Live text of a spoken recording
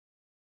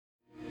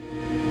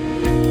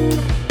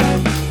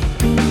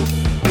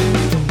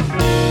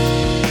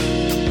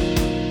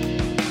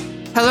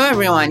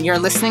everyone. You're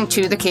listening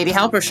to The Katie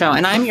Halper Show,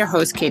 and I'm your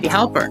host, Katie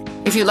Halper.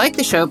 If you like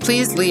the show,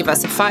 please leave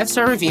us a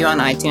 5-star review on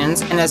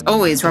iTunes. And as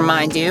always,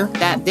 remind you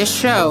that this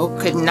show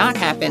could not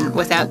happen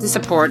without the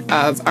support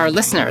of our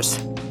listeners.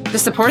 To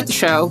support the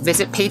show,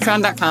 visit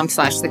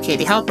patreon.com/The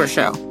Katie Halper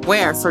Show,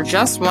 where for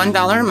just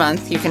 $1 a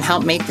month, you can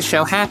help make the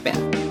show happen.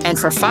 And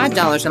for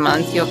 $5 a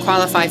month, you'll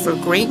qualify for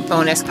great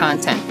bonus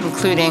content,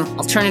 including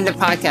alternative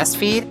podcast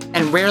feed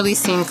and rarely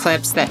seen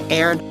clips that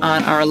aired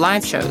on our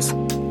live shows.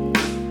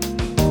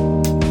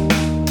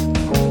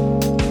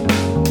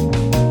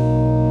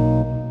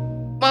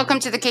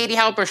 Welcome to the Katie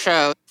Halper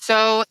Show.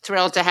 So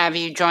thrilled to have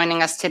you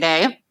joining us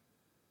today.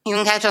 You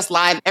can catch us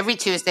live every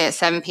Tuesday at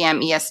 7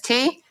 p.m.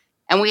 EST,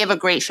 and we have a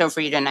great show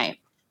for you tonight.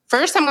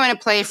 First, I'm going to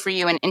play for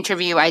you an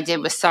interview I did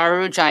with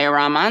Saru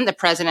Jayaraman, the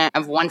president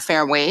of One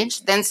Fair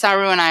Wage. Then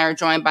Saru and I are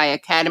joined by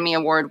Academy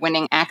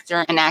Award-winning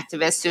actor and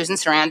activist Susan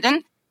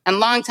Sarandon and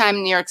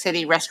longtime New York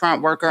City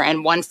restaurant worker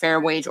and One Fair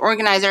Wage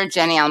organizer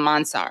Jenny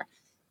Almanzar.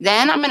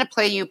 Then I'm going to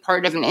play you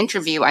part of an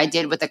interview I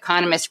did with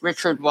economist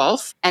Richard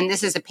Wolff, and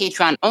this is a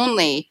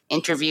Patreon-only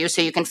interview,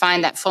 so you can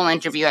find that full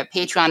interview at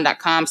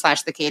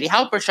patreon.com/The Katie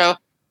Halper Show.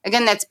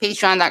 Again, that's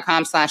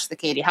patreon.com/The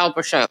Katie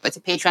Halper Show. It's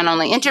a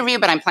Patreon-only interview,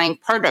 but I'm playing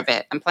part of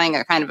it. I'm playing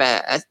a kind of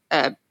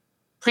a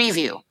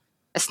preview,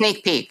 a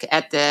sneak peek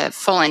at the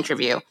full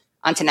interview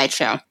on tonight's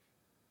show.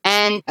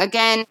 And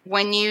again,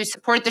 when you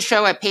support the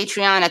show at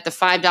Patreon at the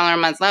 $5 a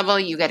month level,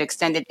 you get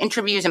extended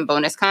interviews and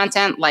bonus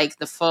content like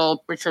the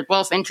full Richard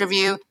Wolff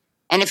interview.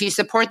 And if you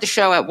support the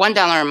show at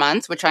 $1 a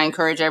month, which I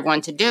encourage everyone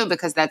to do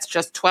because that's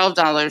just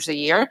 $12 a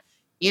year,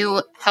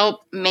 you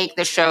help make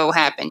the show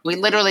happen. We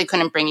literally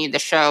couldn't bring you the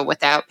show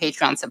without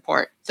Patreon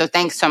support. So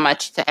thanks so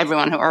much to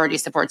everyone who already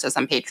supports us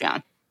on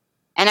Patreon.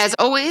 And as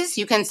always,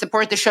 you can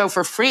support the show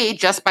for free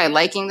just by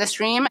liking the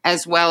stream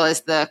as well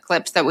as the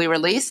clips that we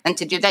release. And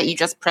to do that, you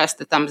just press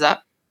the thumbs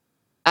up.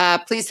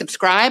 Please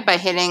subscribe by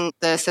hitting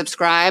the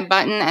subscribe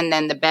button and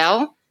then the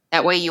bell.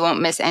 That way you won't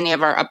miss any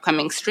of our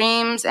upcoming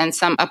streams. And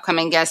some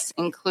upcoming guests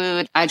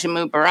include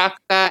Ajamu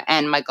Baraka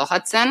and Michael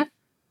Hudson.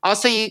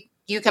 Also,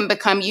 you can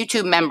become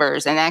YouTube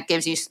members, and that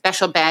gives you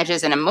special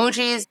badges and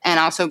emojis and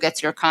also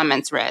gets your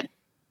comments read.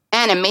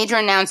 And a major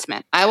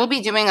announcement. I will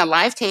be doing a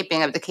live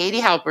taping of The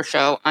Katie Halper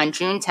Show on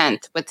June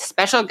 10th with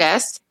special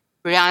guest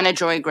Brianna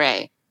Joy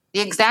Gray. The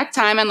exact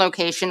time and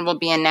location will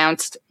be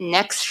announced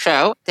next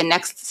show, the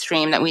next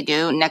stream that we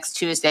do next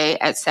Tuesday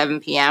at 7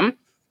 p.m.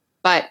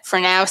 But for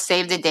now,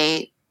 save the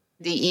date,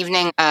 the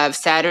evening of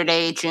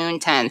Saturday, June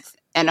 10th,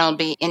 and it'll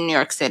be in New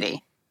York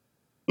City.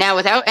 Now,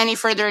 without any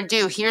further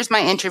ado, here's my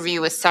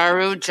interview with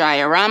Saru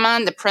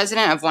Jayaraman, the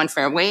president of One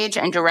Fair Wage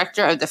and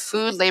director of the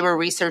Food Labor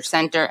Research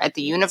Center at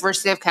the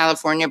University of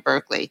California,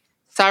 Berkeley.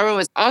 Saru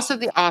is also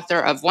the author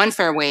of One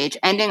Fair Wage,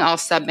 Ending All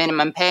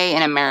Subminimum Pay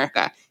in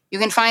America. You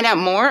can find out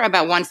more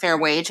about One Fair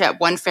Wage at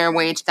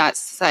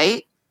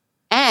onefairwage.site,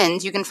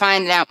 and you can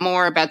find out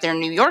more about their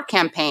New York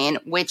campaign,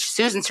 which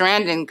Susan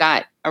Sarandon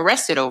got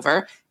arrested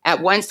over, at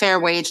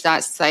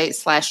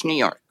onefairwage.site/New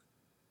York.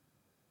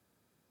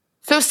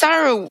 So,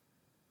 Saru,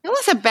 tell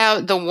us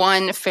about the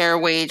One Fair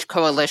Wage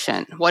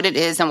Coalition, what it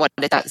is and what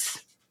it does.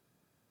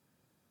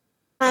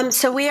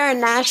 So we are a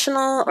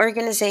national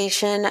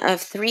organization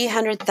of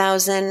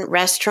 300,000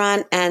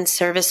 restaurant and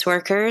service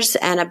workers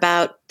and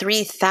about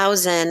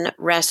 3,000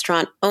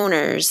 restaurant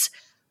owners,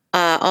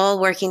 all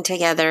working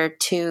together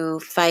to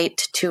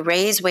fight to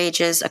raise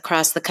wages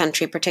across the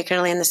country,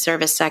 particularly in the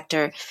service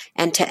sector,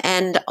 and to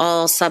end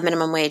all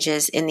subminimum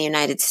wages in the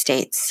United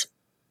States.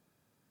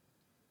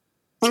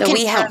 So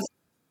we have...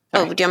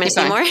 Oh, do you want me to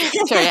say more?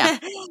 Sure, yeah.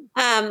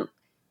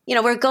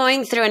 We're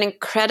going through an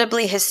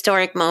incredibly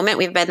historic moment.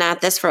 We've been at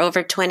this for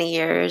over 20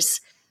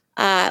 years.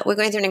 We're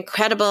going through an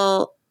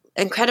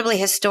incredibly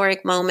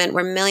historic moment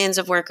where millions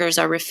of workers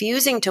are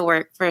refusing to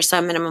work for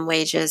subminimum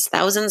wages.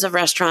 Thousands of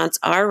restaurants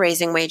are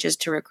raising wages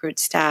to recruit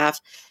staff.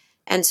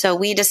 And so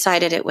we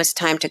decided it was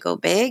time to go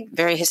big,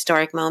 very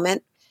historic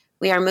moment.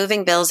 We are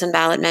moving bills and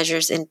ballot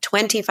measures in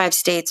 25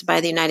 states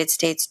by the United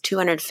States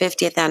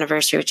 250th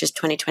anniversary, which is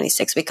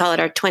 2026. We call it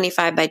our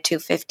 25 by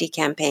 250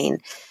 campaign.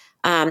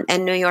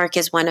 And New York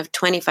is one of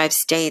 25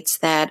 states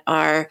that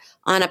are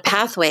on a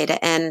pathway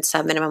to end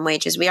subminimum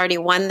wages. We already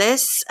won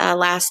this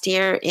last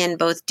year in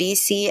both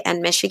D.C.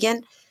 and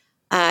Michigan.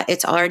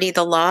 It's already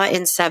the law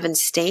in 7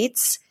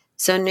 states.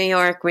 So New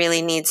York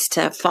really needs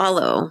to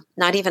follow,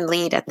 not even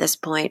lead at this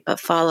point, but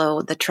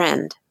follow the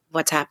trend of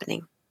what's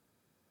happening.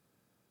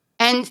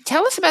 And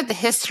tell us about the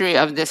history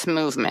of this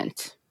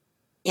movement.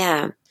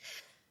 Yeah.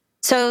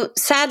 So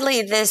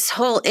sadly, this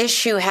whole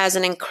issue has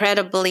an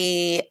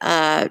incredibly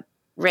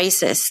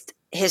racist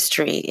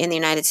history in the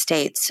United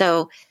States.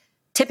 So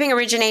tipping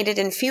originated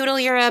in feudal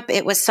Europe.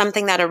 It was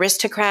something that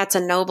aristocrats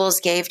and nobles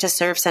gave to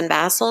serfs and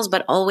vassals,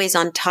 but always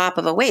on top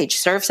of a wage.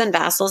 Serfs and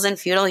vassals in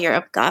feudal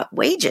Europe got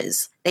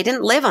wages. They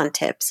didn't live on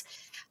tips.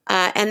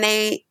 And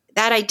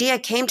that idea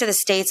came to the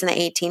States in the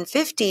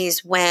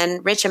 1850s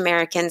when rich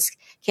Americans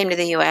came to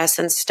the U.S.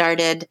 and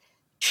started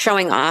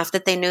showing off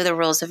that they knew the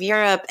rules of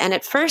Europe. And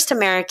at first,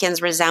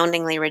 Americans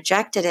resoundingly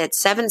rejected it.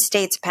 7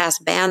 states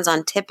passed bans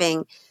on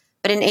tipping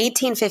But in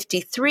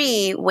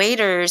 1853,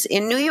 waiters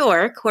in New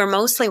York, who are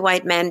mostly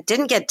white men,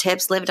 didn't get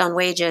tips, lived on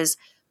wages,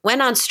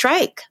 went on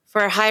strike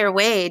for a higher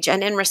wage.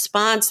 And in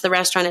response, the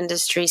restaurant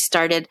industry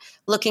started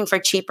looking for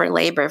cheaper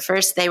labor.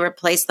 First, they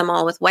replaced them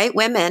all with white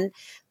women,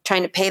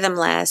 trying to pay them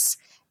less.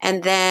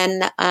 And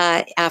then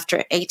after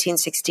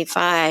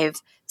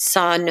 1865,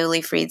 saw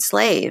newly freed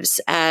slaves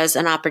as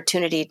an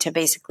opportunity to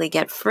basically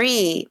get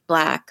free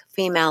Black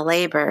female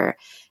labor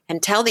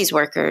and tell these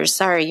workers,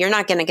 sorry, you're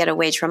not going to get a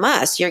wage from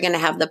us. You're going to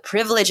have the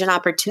privilege and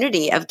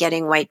opportunity of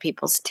getting white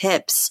people's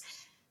tips.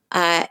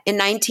 In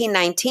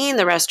 1919,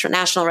 the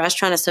National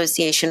Restaurant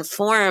Association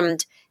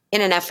formed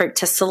in an effort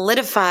to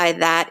solidify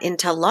that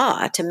into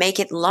law, to make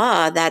it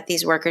law that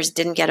these workers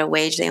didn't get a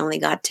wage, they only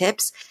got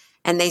tips.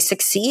 And they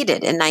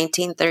succeeded in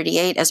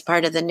 1938 as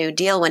part of the New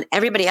Deal when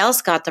everybody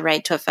else got the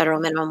right to a federal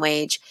minimum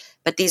wage,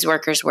 but these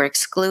workers were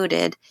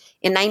excluded.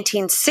 In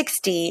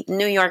 1960,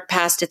 New York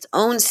passed its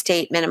own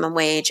state minimum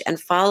wage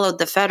and followed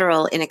the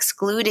federal in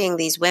excluding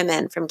these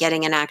women from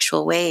getting an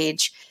actual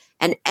wage.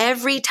 And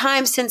every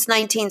time since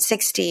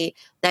 1960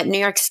 that New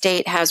York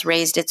State has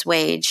raised its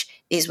wage,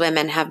 these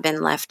women have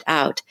been left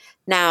out.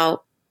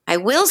 Now, I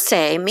will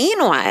say,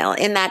 meanwhile,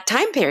 in that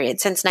time period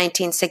since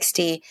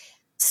 1960,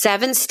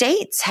 7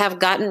 states have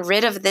gotten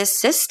rid of this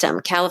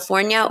system: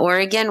 California,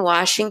 Oregon,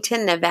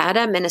 Washington,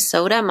 Nevada,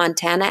 Minnesota,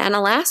 Montana, and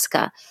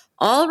Alaska.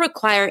 All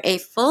require a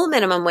full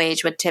minimum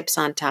wage with tips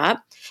on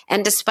top.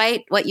 And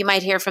despite what you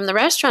might hear from the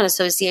Restaurant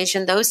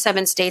Association, those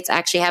 7 states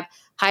actually have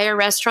higher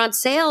restaurant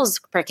sales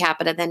per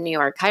capita than New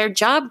York, higher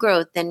job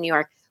growth than New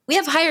York. We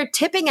have higher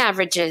tipping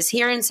averages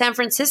here in San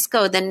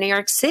Francisco than New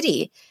York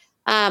City.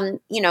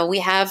 We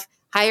have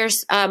higher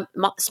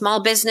small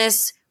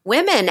business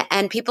women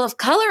and people of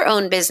color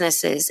own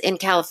businesses in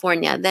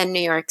California than New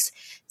York's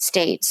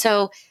state.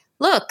 So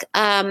look,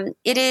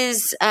 it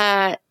is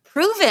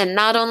proven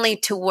not only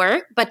to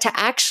work, but to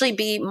actually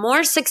be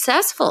more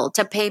successful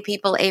to pay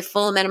people a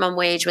full minimum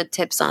wage with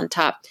tips on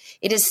top.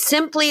 It is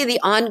simply the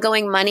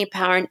ongoing money,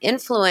 power, and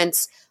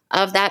influence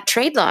of that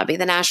trade lobby,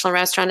 the National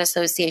Restaurant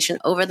Association,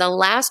 over the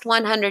last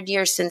 100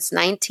 years since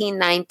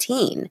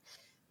 1919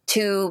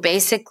 to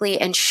basically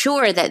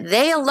ensure that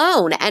they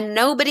alone and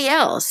nobody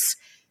else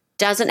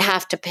doesn't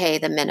have to pay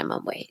the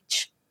minimum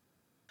wage.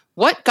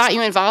 What got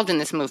you involved in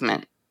this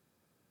movement?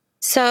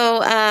 So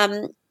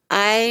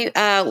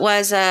I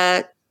was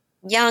a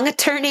young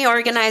attorney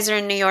organizer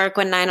in New York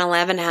when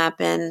 9/11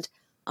 happened.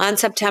 On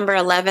September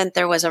 11th,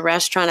 there was a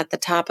restaurant at the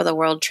top of the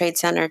World Trade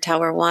Center,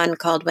 Tower 1,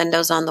 called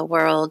Windows on the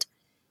World.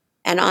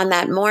 And on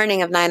that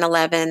morning of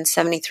 9/11,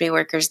 73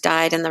 workers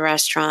died in the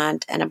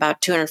restaurant and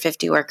about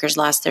 250 workers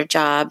lost their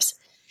jobs.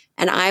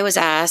 And I was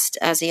asked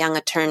as a young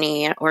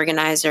attorney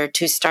organizer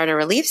to start a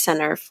relief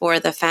center for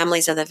the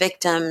families of the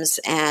victims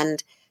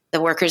and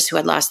the workers who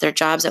had lost their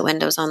jobs at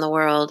Windows on the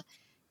World.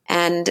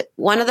 And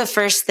one of the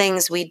first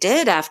things we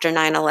did after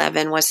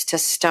 9/11 was to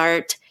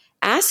start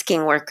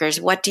asking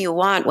workers, what do you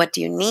want? What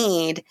do you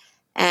need?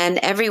 And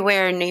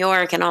everywhere in New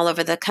York and all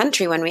over the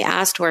country, when we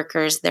asked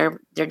workers their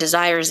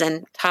desires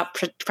and top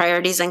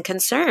priorities and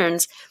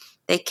concerns,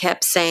 they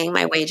kept saying,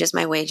 my wages,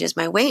 my wages,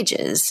 my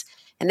wages.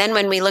 And then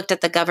when we looked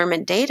at the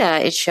government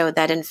data, it showed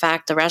that, in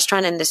fact, the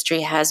restaurant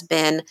industry has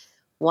been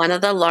one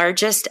of the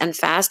largest and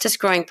fastest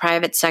growing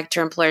private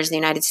sector employers in the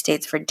United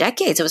States for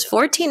decades. It was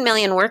 14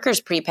 million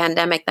workers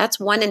pre-pandemic. That's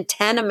 1 in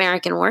 10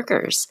 American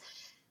workers.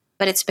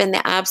 But it's been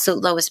the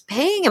absolute lowest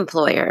paying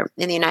employer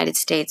in the United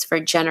States for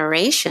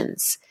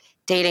generations,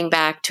 dating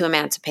back to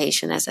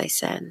emancipation, as I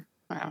said.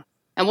 Wow.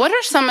 And what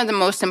are some of the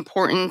most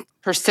important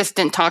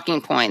persistent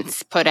talking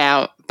points put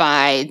out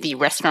by the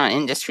restaurant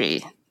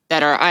industry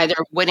that are either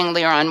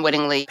wittingly or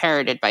unwittingly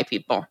parroted by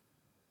people?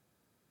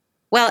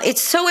 Well,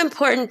 it's so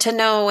important to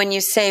know when you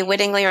say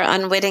wittingly or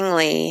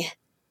unwittingly.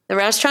 The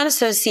Restaurant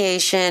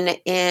Association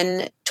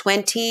in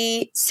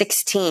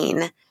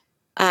 2016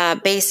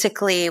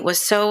 basically was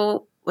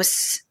so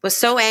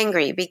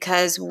angry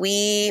because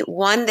we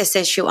won this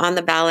issue on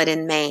the ballot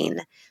in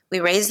Maine. We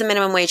raised the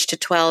minimum wage to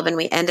 $12 and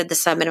we ended the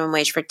sub-minimum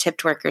wage for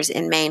tipped workers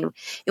in Maine.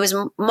 It was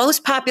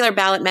most popular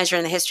ballot measure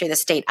in the history of the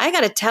state. I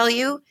got to tell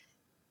you,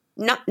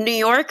 New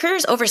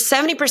Yorkers, over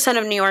 70%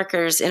 of New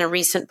Yorkers in a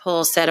recent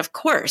poll said, of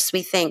course,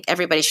 we think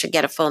everybody should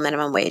get a full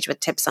minimum wage with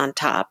tips on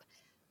top.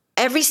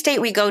 Every state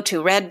we go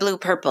to, red, blue,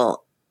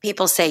 purple,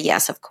 people say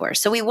yes, of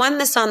course. So we won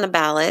this on the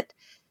ballot.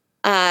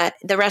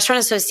 The Restaurant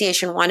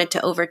Association wanted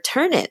to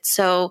overturn it.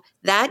 So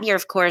that year,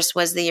 of course,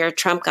 was the year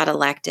Trump got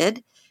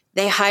elected.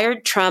 They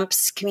hired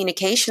Trump's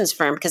communications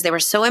firm because they were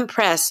so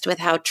impressed with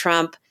how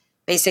Trump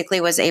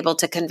basically was able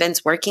to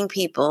convince working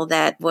people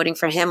that voting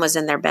for him was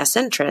in their best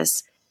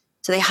interests.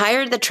 So they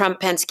hired the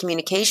Trump-Pence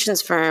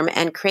communications firm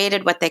and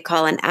created what they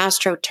call an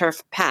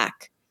AstroTurf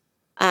PAC,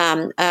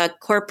 a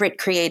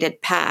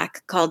corporate-created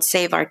PAC called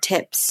Save Our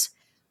Tips,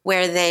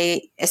 where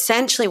they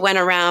essentially went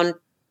around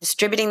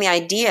distributing the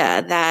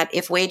idea that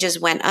if wages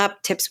went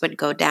up, tips would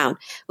go down,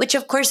 which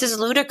of course is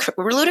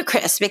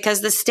ludicrous because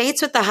the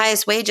states with the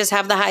highest wages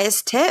have the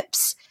highest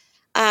tips.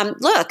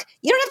 Look,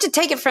 you don't have to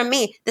take it from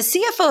me. The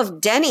CFO of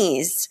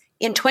Denny's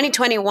in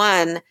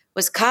 2021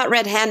 was caught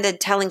red-handed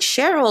telling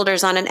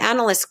shareholders on an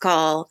analyst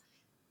call,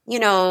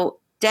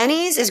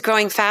 Denny's is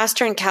growing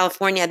faster in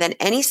California than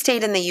any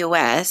state in the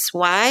US.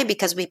 Why?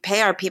 Because we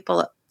pay our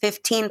people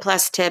 15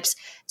 plus tips.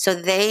 So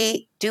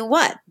they do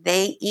what?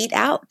 They eat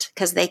out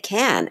because they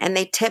can, and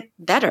they tip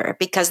better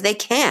because they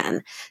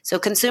can. So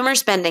consumer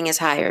spending is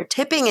higher,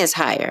 tipping is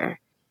higher.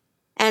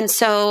 And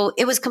so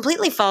it was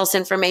completely false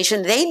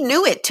information. They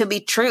knew it to be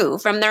true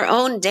from their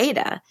own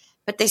data,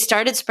 but they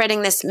started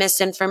spreading this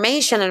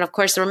misinformation. And of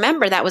course,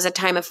 remember, that was a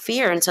time of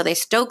fear. And so they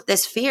stoked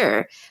this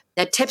fear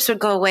that tips would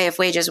go away if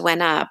wages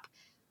went up.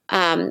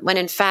 When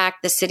in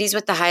fact, the cities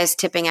with the highest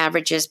tipping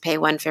averages pay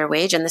one fair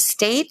wage. And the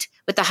state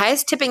with the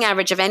highest tipping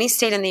average of any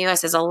state in the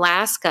U.S. is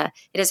Alaska.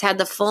 It has had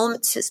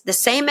the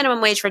same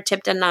minimum wage for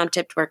tipped and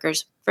non-tipped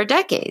workers for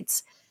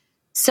decades.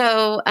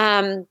 So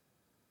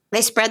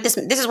they spread this.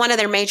 This is one of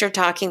their major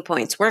talking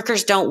points.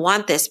 Workers don't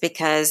want this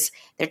because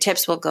their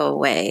tips will go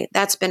away.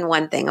 That's been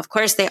one thing. Of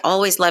course, they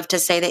always love to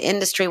say the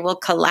industry will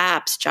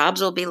collapse, jobs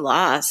will be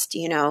lost.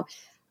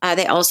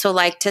 They also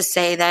like to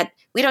say that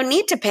we don't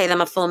need to pay them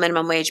a full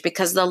minimum wage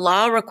because the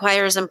law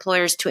requires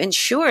employers to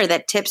ensure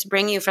that tips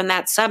bring you from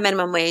that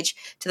sub-minimum wage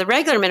to the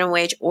regular minimum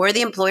wage, or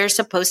the employer is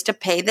supposed to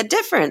pay the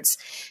difference.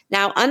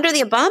 Now, under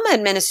the Obama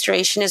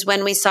administration is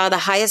when we saw the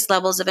highest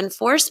levels of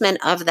enforcement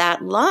of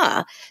that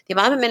law. The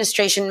Obama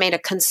administration made a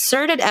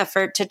concerted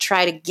effort to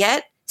try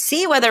to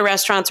see whether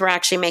restaurants were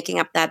actually making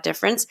up that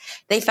difference.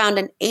 They found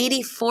an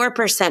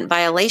 84%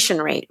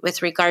 violation rate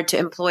with regard to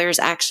employers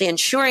actually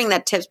ensuring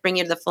that tips bring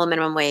you to the full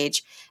minimum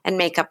wage and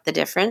make up the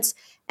difference.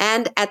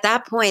 And at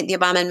that point, the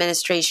Obama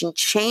administration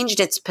changed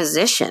its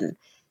position.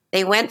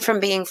 They went from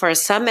being for a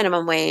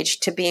sub-minimum wage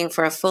to being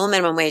for a full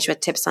minimum wage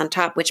with tips on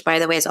top, which, by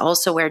the way, is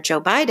also where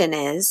Joe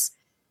Biden is.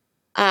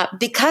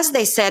 Because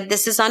they said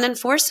this is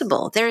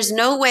unenforceable. There's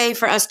no way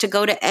for us to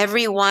go to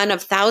every one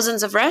of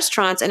thousands of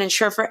restaurants and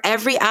ensure for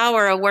every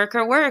hour a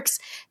worker works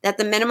that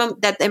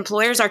the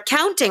employers are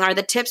counting are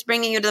the tips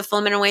bringing you to the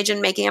full minimum wage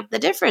and making up the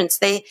difference.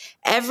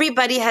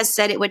 Everybody has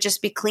said it would just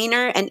be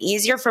cleaner and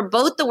easier for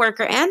both the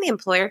worker and the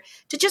employer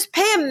to just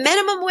pay a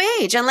minimum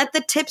wage and let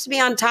the tips be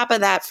on top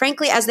of that,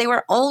 frankly, as they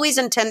were always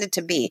intended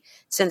to be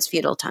since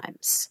feudal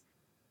times.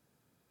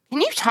 Can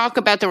you talk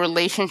about the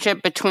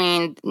relationship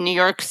between New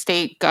York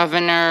State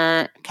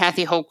Governor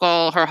Kathy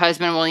Hochul, her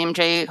husband William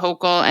J.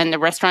 Hochul, and the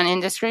restaurant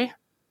industry?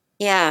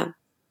 Yeah.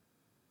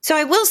 So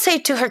I will say,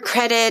 to her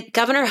credit,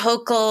 Governor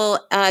Hochul,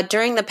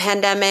 during the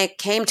pandemic,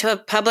 came to a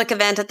public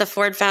event at the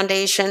Ford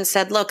Foundation,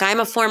 said, look,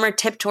 I'm a former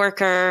tipped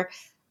worker.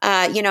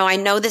 I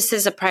know this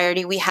is a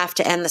priority. We have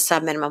to end the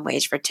sub-minimum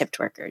wage for tipped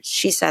workers.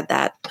 She said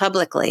that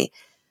publicly.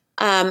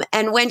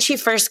 And when she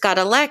first got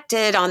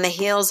elected, on the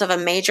heels of a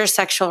major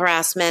sexual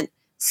harassment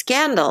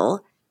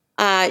scandal,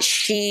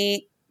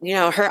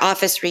 her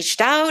office reached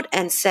out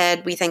and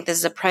said, we think this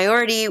is a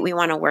priority. We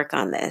want to work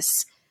on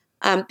this.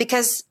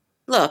 Because,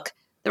 look,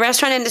 the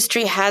restaurant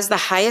industry has the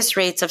highest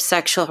rates of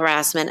sexual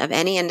harassment of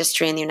any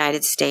industry in the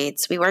United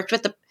States. We worked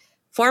with the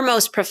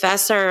foremost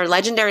professor,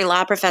 legendary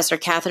law professor,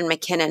 Catherine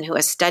McKinnon, who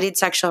has studied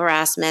sexual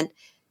harassment.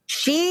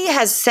 She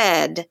has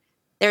said,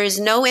 there is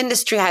no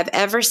industry I've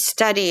ever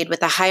studied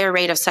with a higher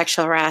rate of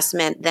sexual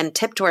harassment than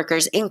tipped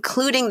workers,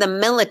 including the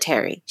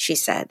military, she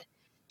said.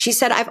 She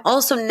said, I've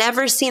also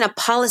never seen a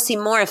policy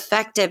more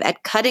effective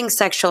at cutting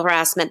sexual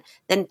harassment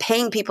than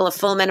paying people a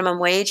full minimum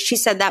wage. She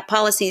said that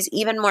policy is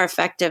even more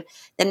effective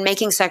than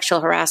making sexual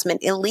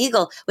harassment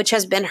illegal, which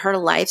has been her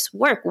life's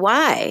work.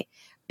 Why?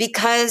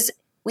 Because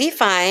we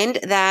find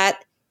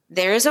that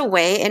there is a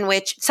way in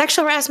which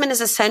sexual harassment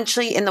is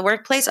essentially in the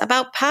workplace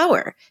about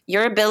power,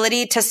 your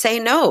ability to say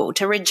no,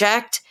 to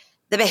reject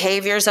the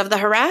behaviors of the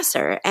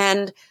harasser.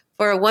 And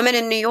for a woman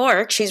in New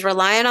York, she's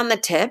relying on the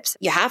tips.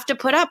 You have to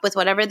put up with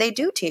whatever they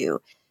do to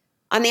you.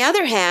 On the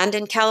other hand,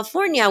 in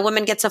California, a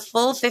woman gets a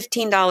full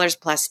 $15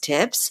 plus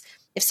tips.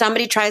 If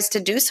somebody tries to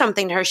do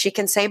something to her, she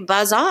can say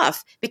buzz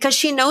off because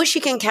she knows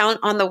she can count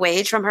on the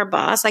wage from her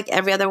boss like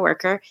every other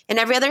worker in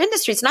every other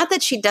industry. It's not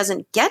that she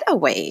doesn't get a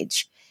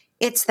wage.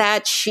 It's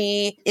that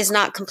she is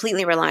not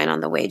completely reliant on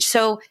the wage.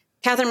 So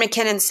Catherine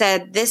McKinnon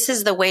said, this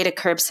is the way to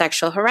curb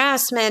sexual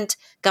harassment.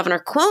 Governor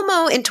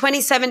Cuomo in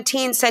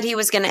 2017 said he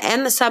was going to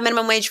end the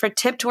sub-minimum wage for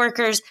tipped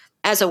workers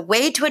as a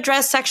way to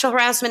address sexual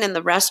harassment in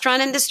the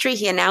restaurant industry.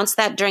 He announced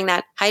that during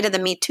that height of the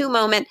Me Too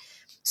moment.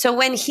 So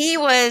when he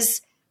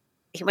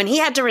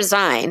had to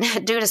resign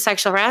due to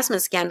sexual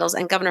harassment scandals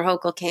and Governor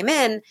Hochul came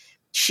in,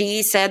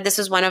 she said this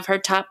is one of her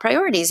top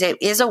priorities. It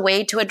is a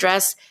way to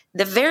address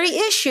the very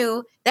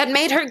issue that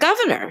made her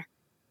governor.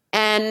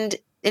 And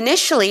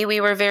initially,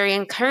 we were very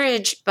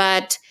encouraged,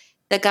 but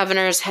the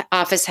governor's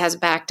office has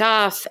backed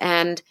off,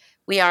 and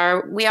we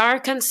are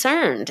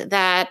concerned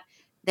that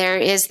there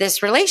is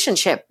this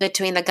relationship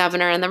between the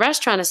governor and the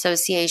Restaurant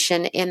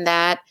Association in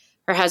that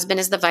her husband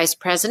is the vice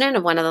president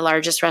of one of the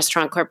largest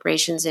restaurant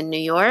corporations in New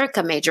York,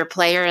 a major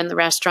player in the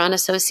Restaurant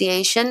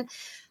Association.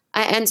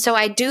 And so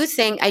I do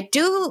think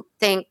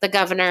the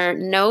governor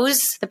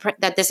knows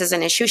that this is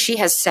an issue. She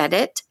has said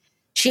it.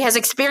 She has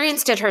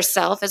experienced it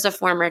herself as a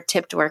former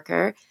tipped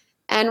worker.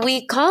 And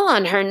we call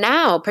on her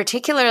now,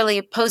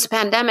 particularly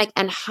post-pandemic,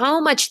 and how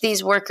much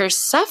these workers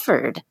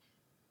suffered,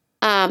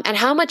 and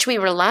how much we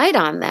relied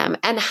on them,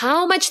 and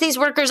how much these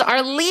workers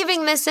are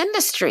leaving this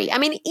industry. I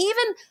mean,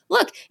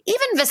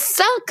 even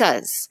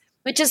Veselka's,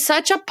 which is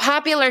such a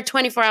popular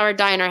 24-hour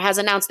diner, has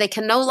announced they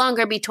can no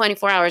longer be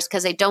 24 hours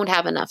because they don't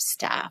have enough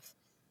staff.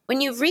 When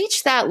you've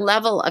reached that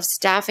level of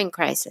staffing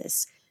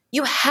crisis,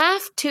 you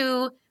have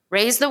to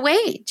raise the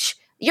wage.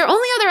 Your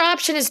only other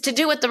option is to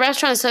do what the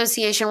Restaurant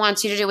Association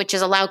wants you to do, which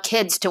is allow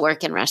kids to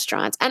work in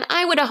restaurants. And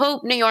I would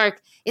hope New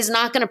York is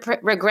not going to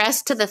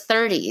regress to the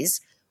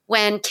 30s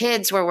when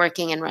kids were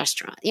working in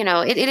restaurants.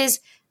 It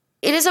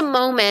is a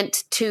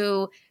moment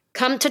to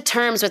come to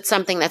terms with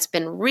something that's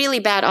been really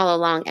bad all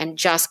along and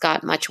just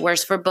got much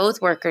worse for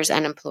both workers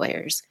and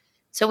employers.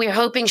 So we're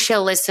hoping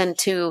she'll listen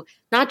to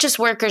not just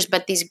workers,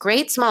 but these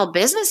great small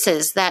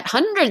businesses, that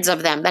hundreds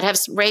of them that have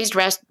raised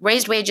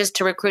wages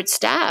to recruit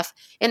staff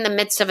in the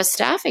midst of a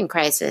staffing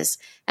crisis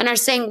and are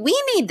saying, we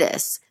need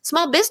this.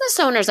 Small business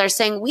owners are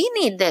saying, we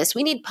need this.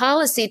 We need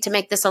policy to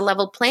make this a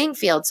level playing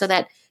field so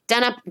that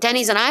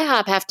Denny's and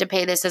IHOP have to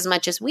pay this as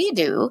much as we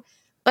do.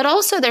 But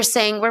also they're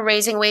saying we're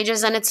raising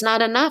wages and it's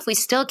not enough. We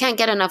still can't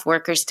get enough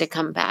workers to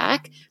come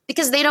back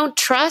because they don't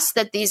trust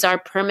that these are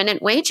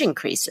permanent wage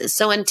increases.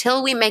 So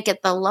until we make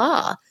it the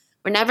law,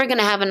 we're never going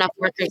to have enough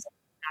workers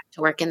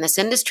to work in this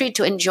industry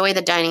to enjoy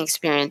the dining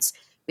experience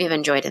we've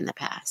enjoyed in the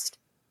past.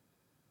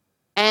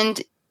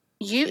 And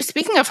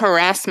speaking of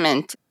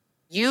harassment,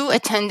 you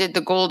attended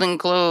the Golden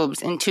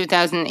Globes in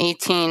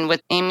 2018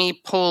 with Amy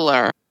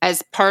Poehler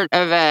as part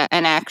of an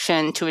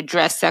action to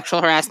address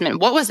sexual harassment.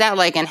 What was that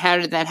like and how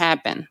did that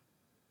happen?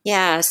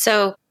 Yeah,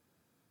 so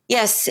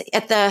yes,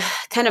 at the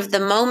kind of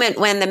the moment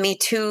when the Me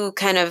Too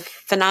kind of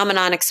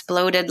phenomenon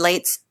exploded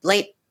late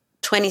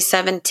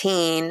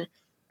 2017,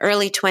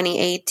 early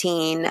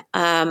 2018,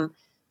 Time's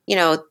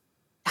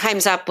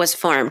Up was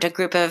formed. A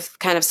group of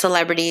kind of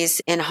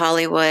celebrities in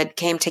Hollywood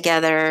came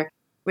together,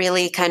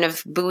 really kind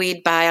of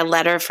buoyed by a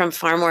letter from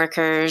farm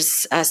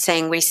workers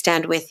saying, we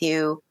stand with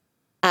you,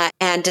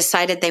 and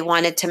decided they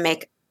wanted to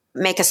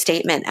make a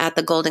statement at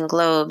the Golden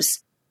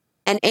Globes.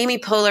 And Amy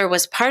Poehler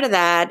was part of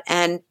that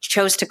and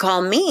chose to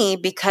call me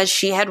because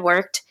she had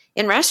worked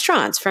in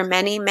restaurants for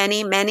many,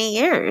 many, many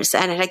years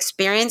and had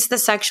experienced the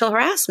sexual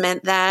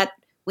harassment that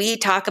we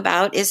talk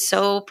about is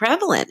so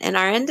prevalent in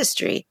our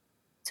industry.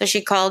 So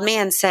she called me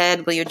and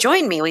said, will you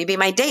join me? Will you be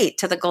my date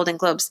to the Golden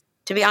Globes?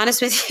 To be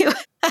honest with you,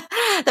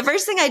 the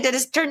first thing I did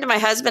is turn to my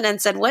husband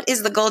and said, what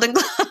is the Golden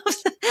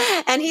Globes?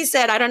 And he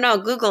said, I don't know,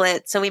 Google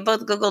it. So we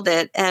both Googled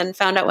it and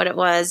found out what it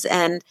was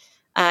and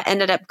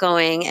ended up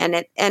going. And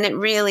it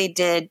really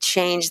did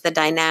change the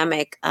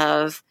dynamic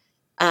of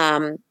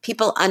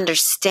people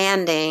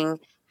understanding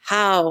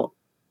how,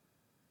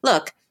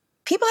 look,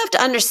 people have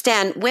to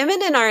understand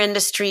women in our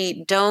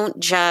industry don't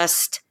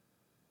just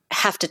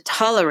have to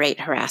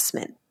tolerate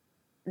harassment.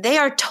 They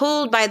are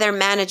told by their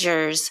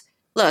managers,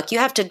 look, you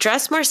have to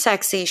dress more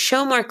sexy,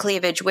 show more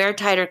cleavage, wear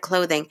tighter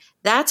clothing.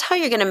 That's how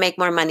you're going to make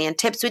more money in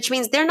tips, which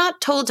means they're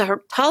not told to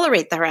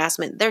tolerate the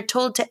harassment. They're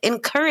told to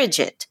encourage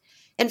it.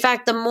 In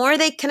fact, the more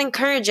they can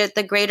encourage it,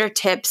 the greater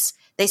tips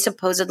they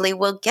supposedly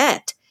will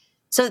get.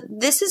 So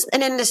this is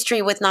an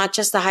industry with not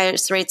just the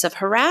highest rates of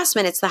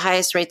harassment, it's the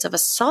highest rates of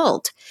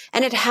assault.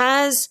 And it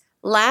has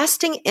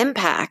lasting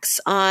impacts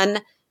on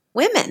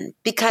women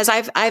because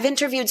I've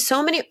interviewed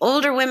so many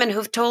older women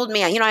who've told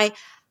me,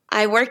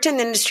 I worked in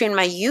the industry in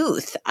my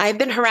youth. I've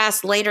been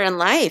harassed later in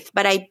life,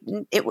 but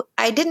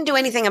I didn't do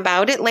anything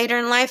about it later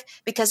in life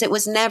because it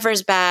was never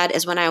as bad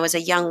as when I was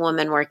a young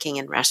woman working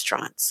in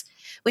restaurants,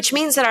 which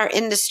means that our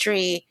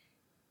industry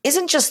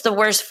isn't just the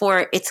worst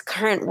for its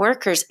current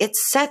workers. It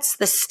sets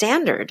the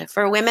standard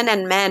for women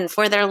and men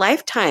for their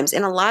lifetimes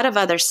in a lot of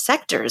other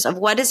sectors of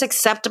what is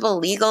acceptable,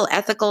 legal,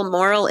 ethical,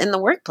 moral in the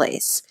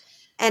workplace.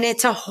 And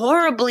it's a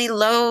horribly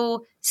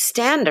low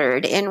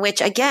standard in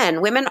which,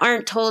 again, women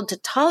aren't told to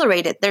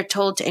tolerate it. They're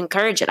told to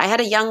encourage it. I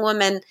had a young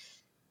woman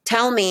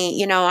tell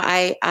me,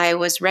 I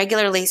was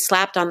regularly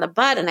slapped on the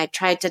butt and I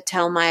tried to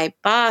tell my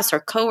boss or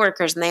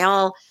coworkers and they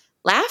all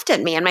laughed at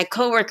me. And my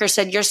coworker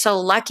said, you're so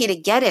lucky to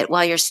get it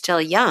while you're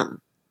still young.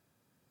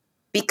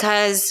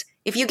 Because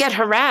if you get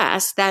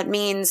harassed, that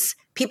means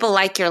people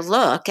like your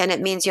look and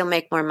it means you'll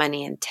make more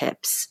money in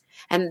tips.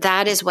 And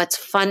that is what's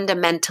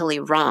fundamentally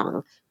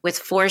wrong with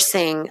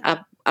forcing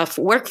a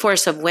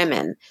workforce of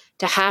women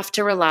to have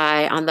to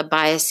rely on the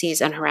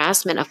biases and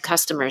harassment of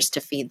customers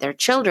to feed their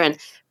children,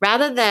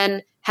 rather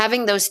than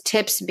having those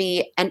tips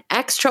be an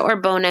extra or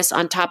bonus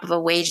on top of a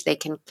wage they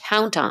can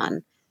count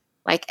on,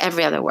 like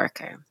every other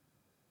worker.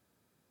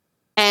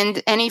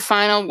 And any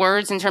final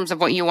words in terms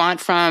of what you want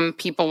from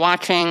people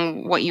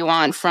watching, what you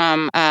want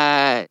from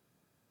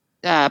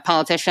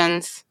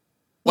politicians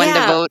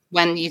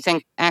when you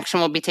think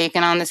action will be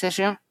taken on this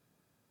issue?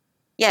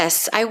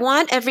 Yes, I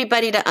want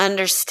everybody to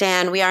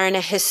understand we are in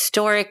a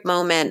historic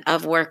moment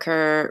of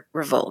worker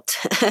revolt.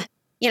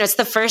 It's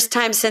the first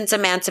time since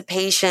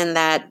emancipation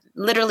that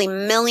literally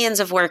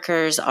millions of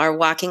workers are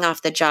walking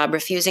off the job,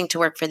 refusing to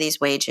work for these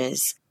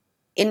wages.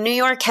 in New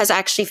York has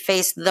actually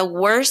faced the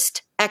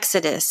worst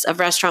exodus of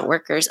restaurant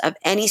workers of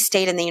any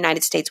state in the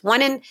United States.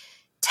 1 in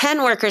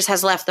 10 workers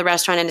has left the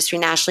restaurant industry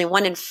nationally.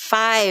 1 in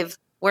 5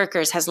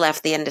 workers has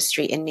left the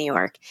industry in New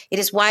York. It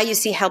is why you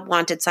see help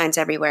wanted signs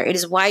everywhere. It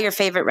is why your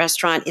favorite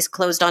restaurant is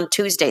closed on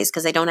Tuesdays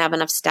because they don't have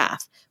enough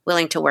staff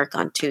willing to work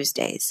on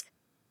Tuesdays.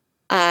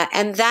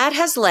 And that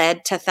has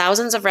led to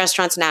thousands of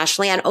restaurants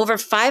nationally and over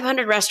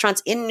 500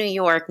 restaurants in New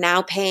York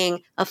now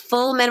paying a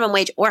full minimum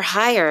wage or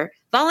higher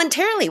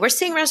voluntarily. We're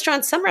seeing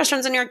some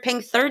restaurants in New York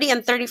paying $30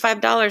 and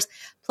 $35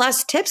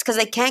 plus tips because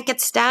they can't get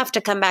staff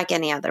to come back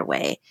any other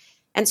way.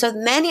 And so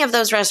many of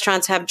those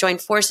restaurants have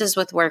joined forces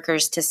with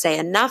workers to say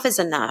enough is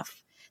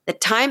enough. The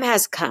time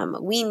has come.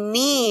 We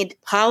need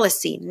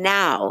policy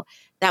now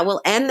that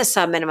will end the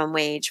sub-minimum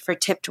wage for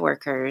tipped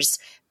workers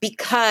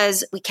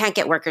because we can't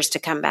get workers to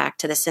come back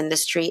to this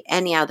industry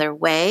any other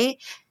way.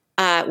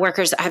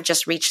 Workers have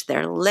just reached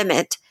their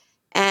limit.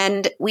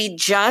 And we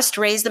just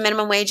raised the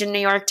minimum wage in New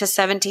York to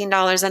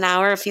 $17 an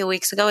hour a few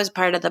weeks ago as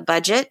part of the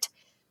budget.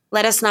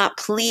 Let us not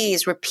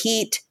please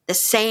repeat the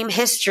same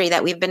history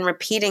that we've been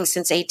repeating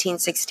since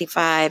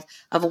 1865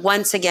 of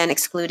once again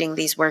excluding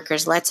these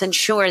workers. Let's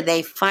ensure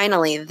they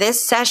finally,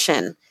 this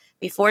session,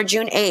 before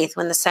June 8th,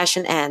 when the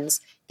session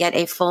ends, get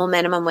a full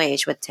minimum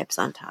wage with tips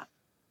on top.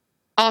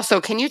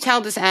 Also, can you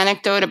tell this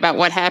anecdote about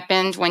what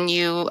happened when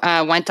you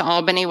went to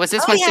Albany? Was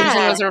this when Susan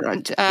was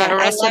arrested? I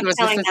love telling this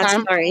that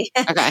time? Story.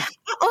 Okay.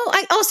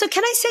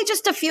 Can I say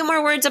just a few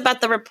more words about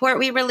the report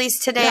we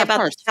released today about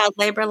the child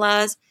labor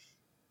laws?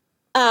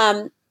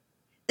 The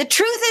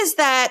truth is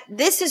that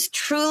this is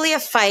truly a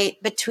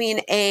fight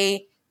between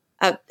a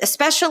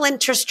special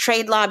interest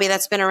trade lobby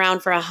that's been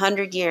around for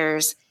 100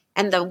 years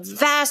and the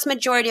vast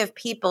majority of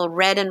people,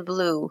 red and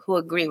blue, who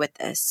agree with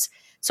this.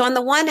 So on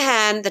the one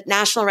hand, the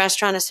National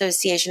Restaurant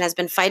Association has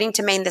been fighting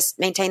to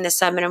maintain the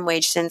sub-minimum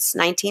wage since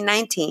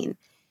 1919.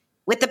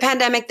 With the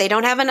pandemic, they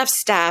don't have enough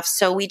staff,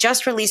 so we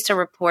just released a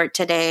report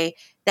today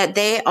that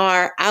they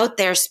are out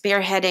there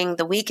spearheading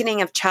the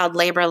weakening of child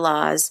labor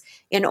laws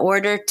in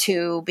order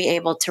to be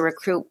able to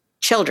recruit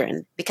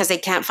children because they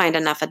can't find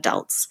enough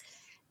adults.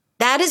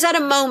 That is at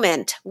a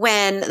moment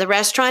when the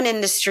restaurant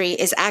industry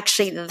is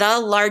actually the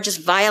largest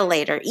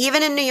violator,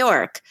 even in New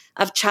York,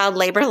 of child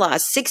labor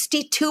laws.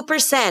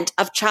 62%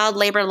 of child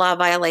labor law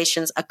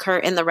violations occur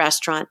in the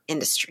restaurant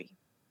industry.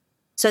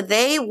 So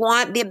they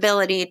want the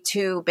ability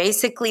to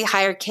basically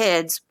hire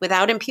kids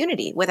without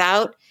impunity,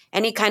 without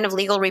any kind of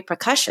legal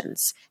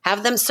repercussions,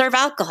 have them serve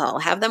alcohol,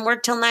 have them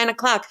work till 9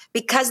 o'clock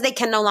because they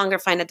can no longer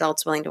find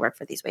adults willing to work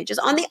for these wages.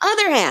 On the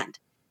other hand,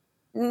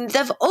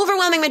 the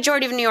overwhelming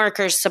majority of New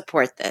Yorkers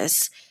support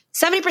this.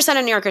 70%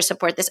 of New Yorkers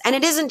support this. And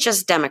it isn't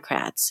just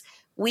Democrats.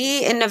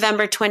 We, in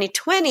November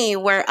 2020,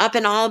 were up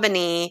in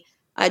Albany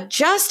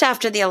just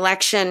after the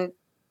election,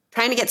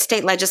 trying to get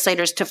state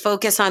legislators to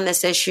focus on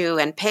this issue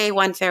and pay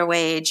one fair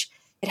wage.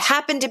 It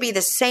happened to be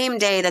the same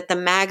day that the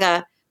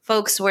MAGA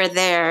folks were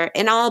there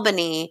in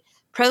Albany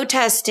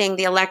protesting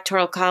the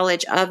Electoral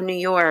College of New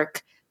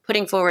York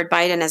putting forward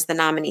Biden as the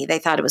nominee. They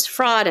thought it was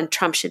fraud and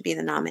Trump should be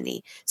the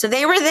nominee. So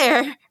they were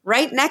there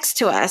right next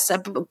to us, a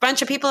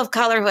bunch of people of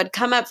color who had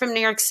come up from New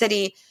York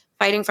City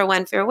fighting for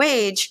one fair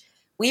wage.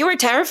 We were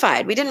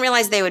terrified. We didn't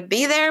realize they would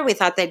be there. We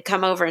thought they'd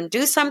come over and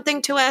do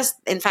something to us.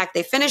 In fact,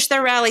 they finished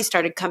their rally,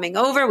 started coming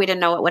over. We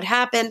didn't know what would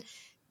happen.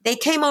 They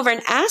came over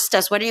and asked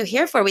us, what are you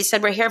here for? We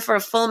said, we're here for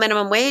a full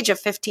minimum wage of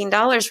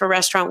 $15 for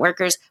restaurant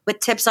workers with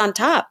tips on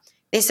top.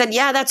 They said,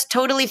 yeah, that's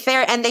totally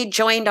fair. And they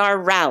joined our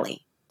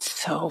rally.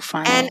 So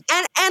funny.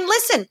 And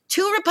listen,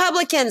 2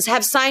 Republicans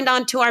have signed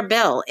on to our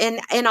bill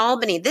in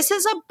Albany. This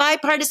is a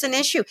bipartisan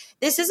issue.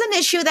 This is an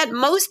issue that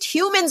most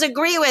humans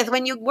agree with.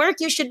 When you work,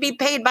 you should be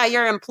paid by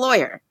your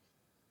employer.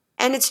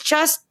 And it's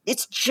just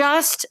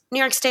New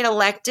York State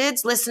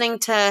electeds listening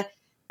to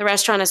the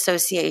Restaurant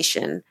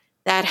Association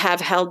that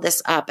have held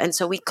this up. And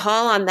so we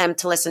call on them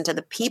to listen to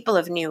the people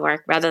of New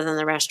York rather than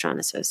the Restaurant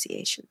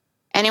Association.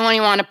 Anyone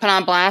you want to put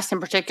on blast in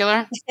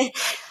particular?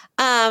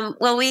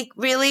 Well, we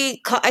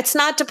really, it's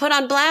not to put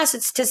on blast.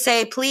 It's to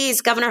say,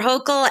 please, Governor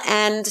Hochul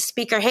and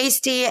Speaker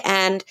Hasty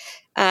and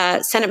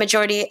Senate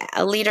Majority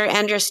Leader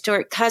Andrea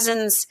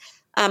Stewart-Cousins,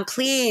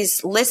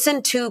 please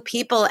listen to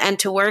people and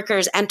to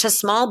workers and to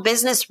small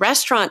business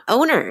restaurant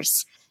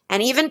owners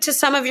and even to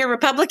some of your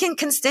Republican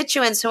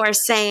constituents who are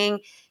saying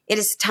it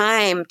is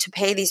time to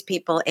pay these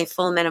people a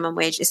full minimum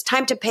wage. It's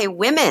time to pay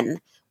women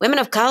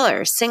of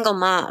color, single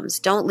moms.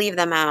 Don't leave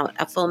them out,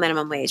 a full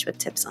minimum wage with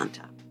tips on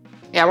top.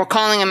 Yeah, we're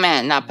calling them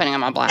in, not putting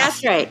them on blast.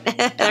 That's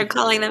right. They're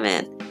calling them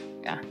in.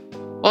 Yeah.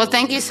 Well,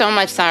 thank you so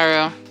much,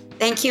 Saru.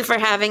 Thank you for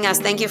having us.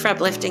 Thank you for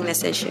uplifting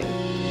this issue.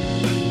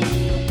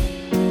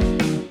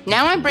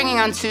 Now I'm bringing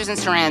on Susan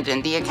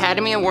Sarandon, the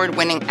Academy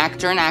Award-winning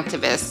actor and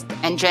activist,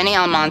 and Jenny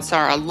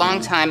Almanzar, a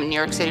longtime New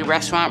York City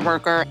restaurant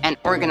worker and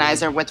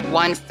organizer with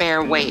One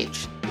Fair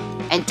Wage.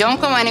 And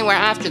don't go anywhere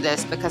after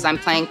this because I'm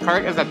playing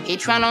part of a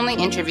Patreon-only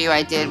interview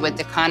I did with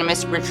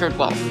economist Richard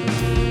Wolff.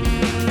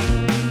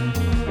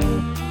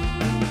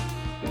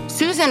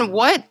 Susan,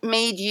 what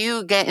made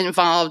you get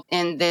involved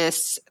in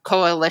this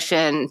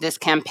coalition, this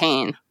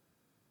campaign?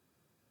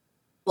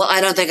 Well, I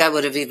don't think I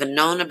would have even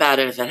known about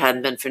it if it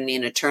hadn't been for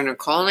Nina Turner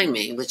calling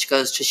me, which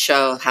goes to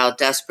show how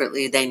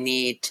desperately they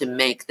need to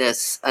make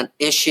this an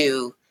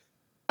issue,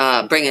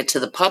 bring it to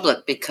the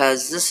public,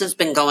 because this has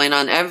been going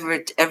on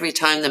every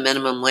time the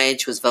minimum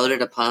wage was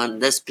voted upon.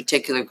 This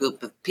particular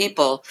group of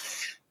people,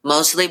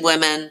 mostly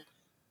women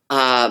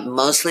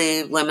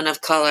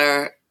of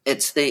color.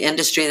 It's the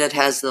industry that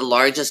has the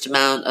largest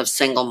amount of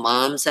single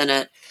moms in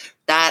it.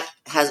 That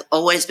has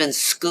always been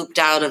scooped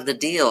out of the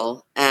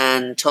deal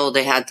and told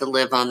they had to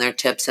live on their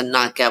tips and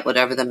not get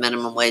whatever the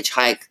minimum wage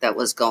hike that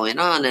was going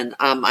on. And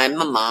I'm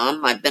a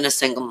mom. I've been a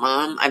single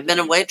mom. I've been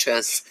a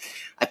waitress.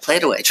 I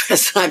played a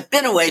waitress. I've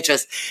been a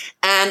waitress.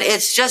 And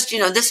it's just,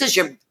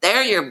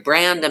 they're your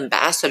brand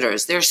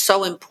ambassadors. They're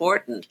so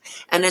important.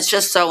 And it's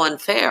just so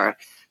unfair.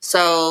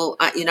 So,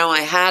 I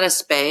had a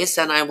space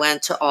and I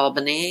went to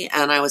Albany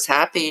and I was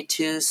happy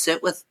to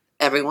sit with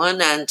everyone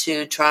and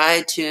to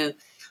try to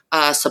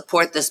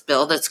support this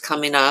bill that's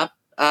coming up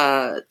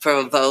for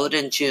a vote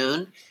in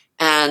June,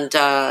 and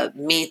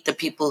meet the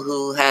people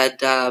who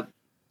had,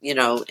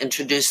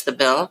 introduced the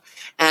bill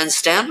and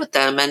stand with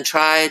them and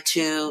try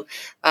to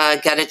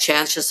get a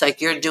chance, just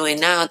like you're doing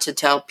now, to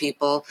tell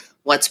people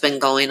what's been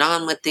going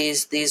on with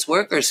these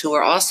workers who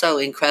are also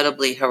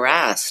incredibly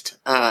harassed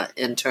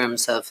in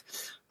terms of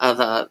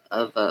a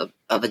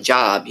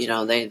job.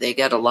 They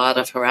get a lot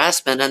of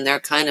harassment and they're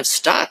kind of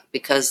stuck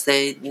because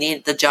they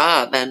need the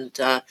job, and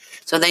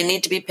so they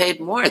need to be paid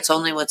more. It's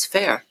only what's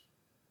fair.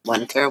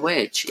 One fair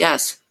wage.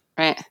 Yes.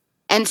 Right.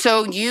 And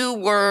so you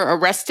were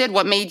arrested.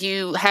 What made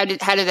you? How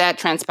did that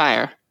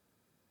transpire?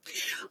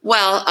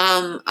 Well,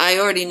 I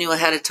already knew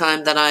ahead of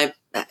time that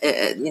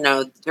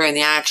during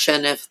the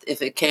action,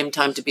 if it came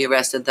time to be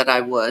arrested, that I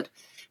would.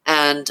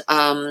 And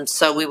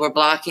so we were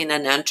blocking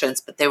an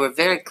entrance, but they were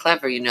very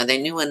clever.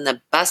 They knew when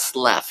the bus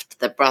left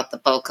that brought the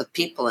bulk of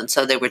people. And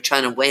so they were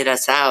trying to wait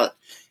us out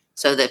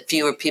so that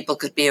fewer people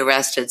could be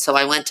arrested. So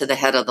I went to the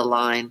head of the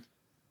line.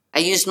 I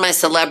used my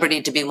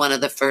celebrity to be one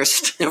of the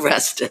first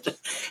arrested.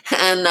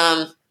 And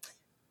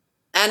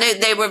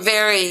they were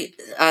very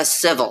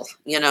civil.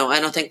 I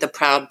don't think the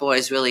Proud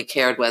Boys really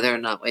cared whether or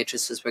not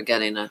waitresses were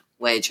getting a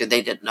wage, or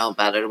they didn't know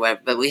about it or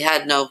whatever. But we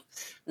had no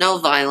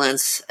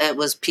violence. It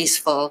was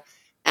peaceful.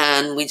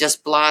 And we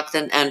just blocked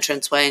an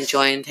entranceway and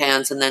joined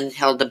hands and then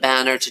held a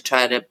banner to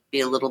try to be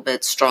a little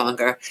bit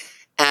stronger.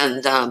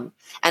 And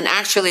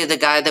actually the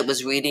guy that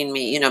was reading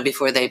me,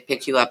 before they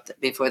pick you up,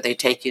 before they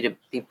take you to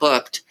be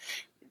booked,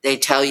 they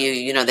tell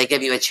you, they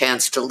give you a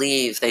chance to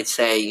leave. They'd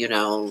say,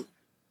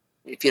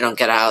 if you don't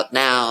get out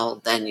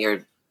now, then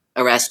you're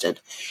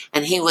arrested.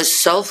 And he was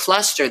so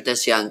flustered,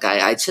 this young guy.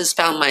 I just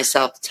found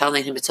myself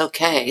telling him, it's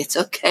okay. It's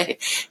okay.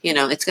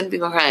 It's going to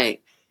be all right.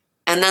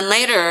 And then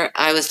later,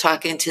 I was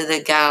talking to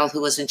the gal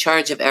who was in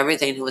charge of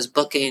everything, who was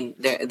booking.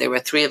 There were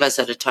 3 of us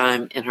at a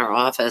time in her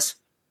office.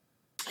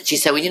 She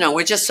said, well,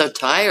 we're just so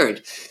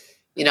tired.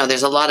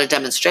 There's a lot of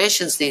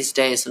demonstrations these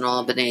days in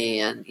Albany.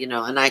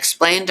 And I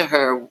explained to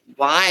her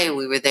why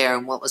we were there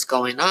and what was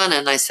going on.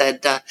 And I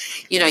said,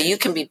 you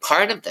can be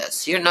part of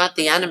this. You're not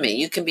the enemy.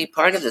 You can be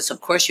part of this.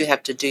 Of course, you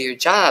have to do your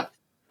job.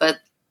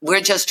 But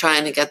we're just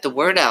trying to get the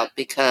word out,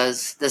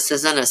 because this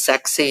isn't a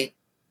sexy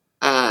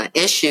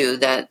issue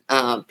that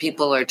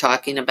people are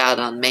talking about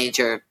on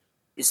major.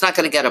 It's not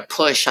going to get a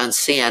push on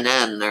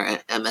CNN or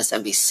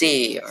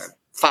MSNBC or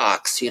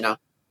Fox,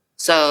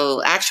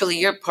 So actually,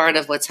 you're part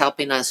of what's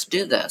helping us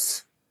do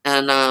this.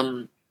 And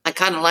I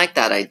kind of like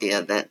that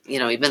idea that,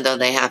 even though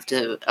they have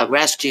to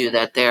arrest you,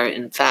 that they're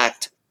in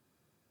fact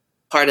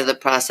part of the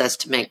process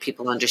to make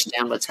people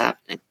understand what's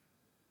happening.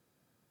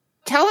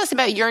 Tell us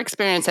about your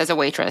experience as a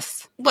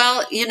waitress.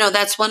 Well,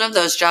 that's one of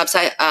those jobs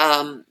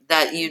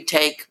that you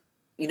take.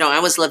 I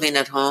was living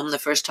at home the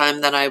first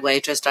time that I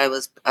waitressed.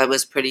 I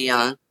was pretty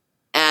young,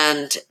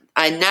 and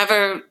I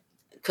never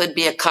could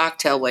be a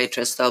cocktail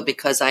waitress, though,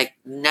 because I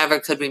never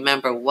could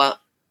remember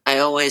I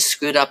always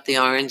screwed up the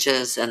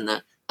oranges and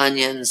the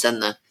onions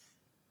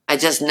I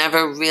just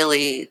never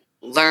really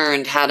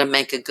learned how to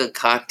make a good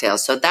cocktail.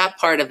 So that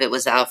part of it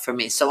was out for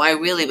me. So I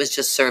really was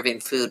just serving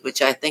food,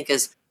 which I think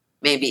is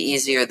maybe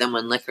easier than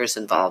when liquor's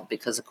involved,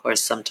 because of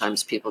course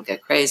sometimes people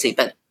get crazy.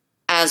 But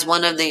as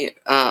one of the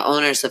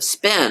owners of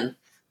Spin,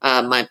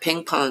 my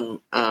ping pong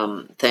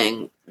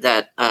thing,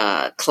 that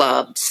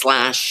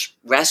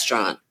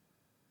club/restaurant,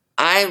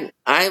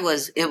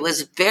 it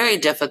was very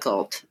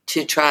difficult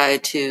to try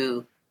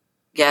to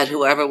get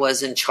whoever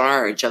was in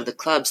charge of the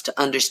clubs to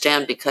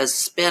understand, because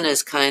Spin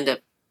is kind of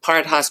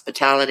part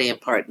hospitality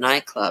and part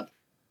nightclub.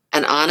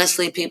 And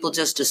honestly, people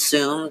just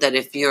assume that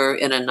if you're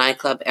in a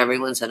nightclub,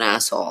 everyone's an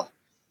asshole.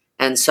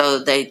 And so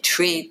they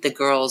treat the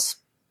girls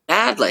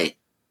badly.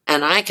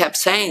 And I kept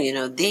saying,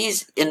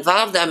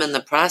 involve them in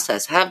the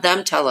process. Have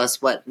them tell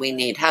us what we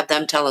need. Have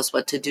them tell us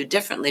what to do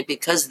differently,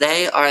 because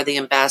they are the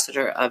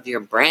ambassador of your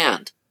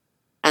brand.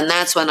 And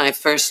that's when I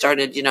first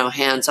started,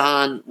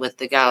 hands-on with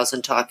the gals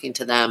and talking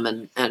to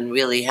them and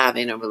really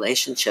having a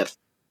relationship.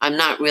 I'm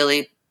not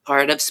really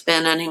part of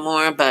Spin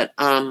anymore, but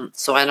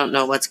so I don't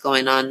know what's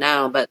going on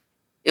now. But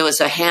it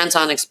was a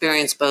hands-on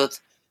experience, both,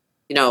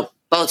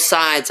 both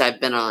sides I've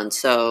been on.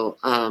 So,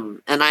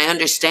 and I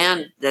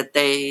understand that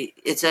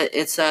it's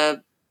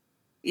a,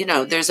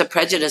 there's a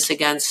prejudice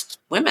against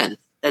women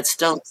that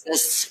still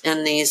exists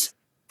in these,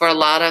 for a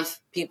lot of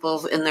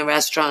people in the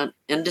restaurant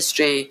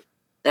industry,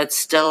 that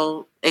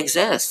still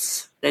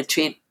exists. They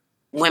treat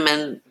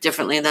women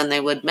differently than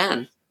they would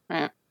men.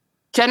 Right.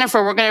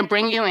 Jennifer, we're going to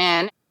bring you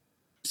in.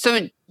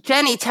 So,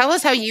 Jenny, tell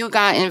us how you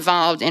got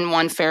involved in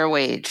One Fair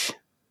Wage.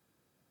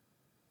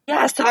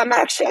 Yeah, so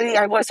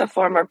I was a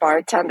former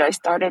bartender. I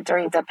started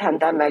during the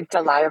pandemic,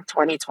 July of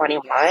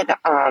 2021.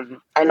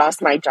 I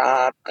lost my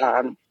job.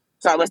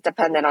 So I was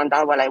dependent on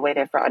that while I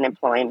waited for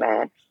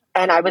unemployment.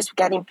 And I was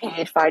getting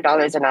paid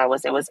 $5 an hour.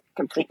 It was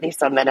completely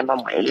sub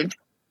minimum wage.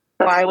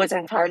 So I was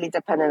entirely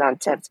dependent on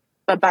tips.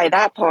 But by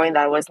that point,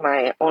 that was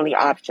my only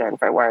option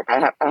for work.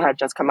 I had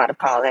just come out of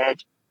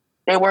college.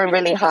 They weren't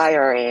really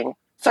hiring.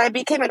 So I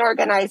became an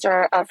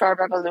organizer for a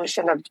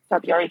revolution of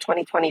February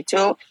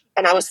 2022.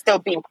 And I was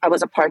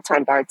a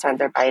part-time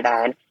bartender by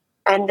then.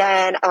 And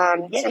then,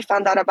 I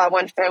found out about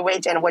One Fair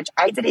Wage, in which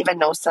I didn't even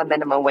know some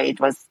minimum wage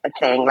was a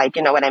thing. Like,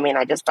 you know what I mean?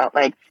 I just felt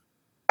like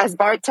as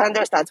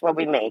bartenders, that's what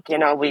we make.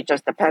 We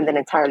just depended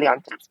entirely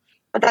on tips.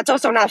 But that's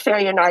also not fair.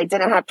 I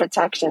didn't have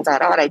protections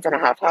at all. I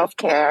didn't have health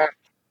care.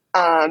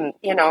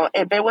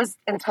 If it was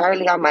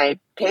entirely on my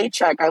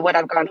paycheck, I would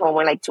have gone home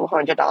with like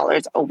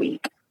 $200 a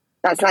week.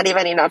 That's not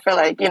even enough for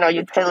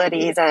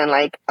utilities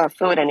and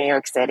food in New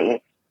York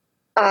City.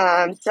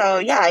 I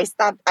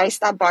stopped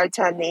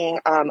bartending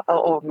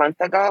a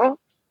month ago,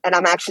 and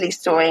I'm actually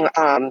suing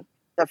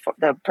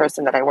the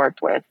person that I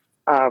worked with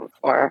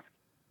for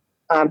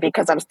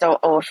because I'm still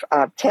off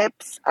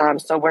tips.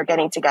 So we're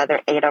getting together,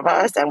 8 of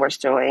us, and we're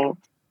suing.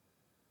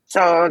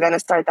 So we're gonna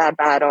start that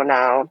battle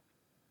now.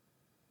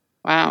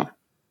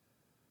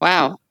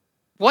 Wow.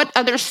 What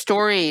other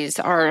stories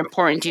are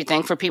important, do you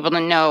think, for people to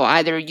know,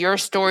 either your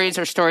stories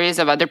or stories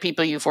of other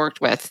people you've worked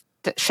with,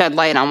 to shed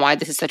light on why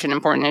this is such an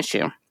important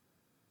issue?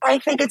 I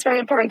think it's very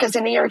important because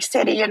in New York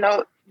City,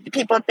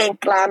 people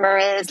think glamour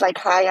is like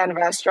high-end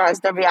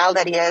restaurants. The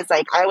reality is,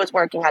 I was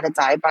working at a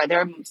dive bar. There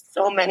are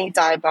so many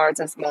dive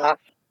bars and small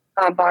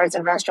bars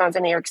and restaurants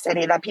in New York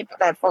City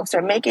that folks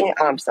are making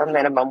some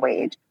minimum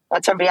wage.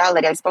 That's a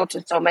reality. I spoke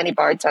to so many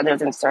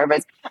bartenders and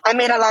servers. I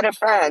made a lot of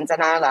friends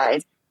and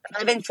allies.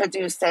 I've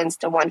introduced since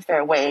to One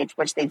Fair Wage,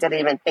 which they didn't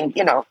even think,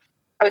 I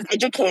was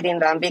educating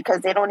them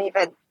because they don't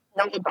even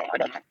know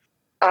about it.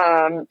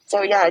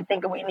 I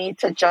think we need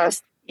to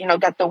just,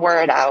 get the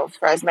word out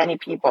for as many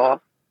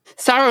people.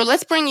 Saru,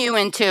 let's bring you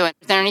in too.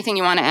 Is there anything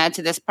you want to add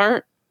to this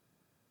part?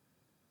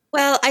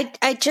 Well,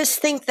 I just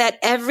think that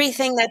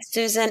everything that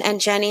Susan and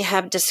Jenny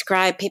have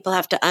described, people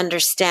have to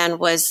understand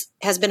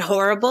has been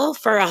horrible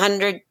for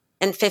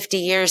 150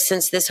 years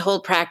since this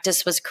whole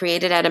practice was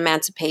created at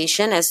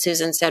emancipation, as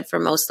Susan said, for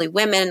mostly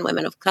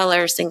women of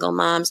color, single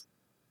moms.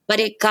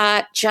 But it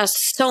got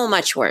just so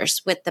much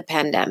worse with the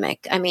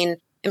pandemic. I mean,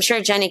 I'm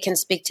sure Jenny can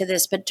speak to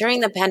this, but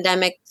during the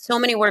pandemic, so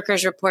many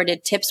workers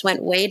reported tips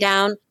went way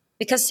down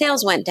because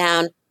sales went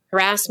down.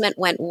 Harassment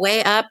went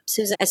way up.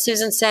 As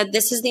Susan said,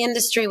 this is the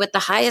industry with the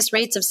highest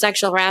rates of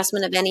sexual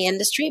harassment of any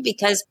industry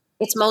because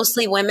it's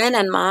mostly women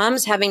and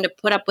moms having to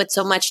put up with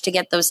so much to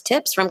get those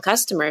tips from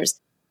customers.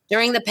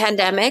 During the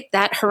pandemic,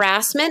 that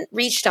harassment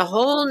reached a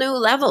whole new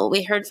level.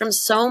 We heard from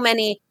so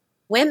many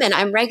women.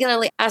 I'm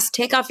regularly asked,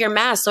 take off your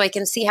mask so I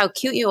can see how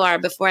cute you are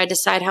before I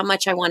decide how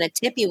much I want to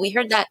tip you. We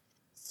heard that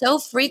so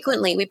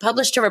frequently. We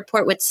published a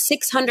report with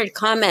 600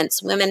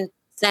 comments women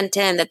sent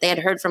in that they had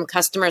heard from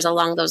customers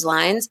along those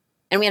lines.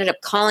 And we ended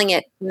up calling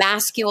it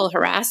masculine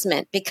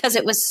harassment because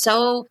it was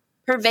so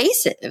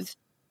pervasive.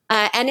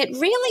 And it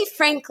really,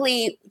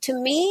 frankly, to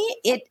me,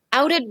 it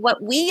outed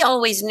what we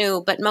always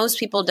knew, but most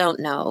people don't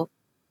know,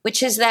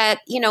 which is that,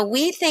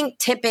 we think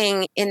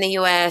tipping in the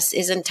US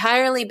is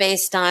entirely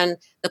based on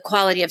the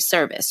quality of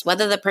service,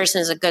 whether the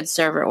person is a good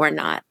server or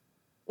not.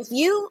 If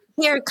you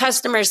hear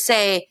customers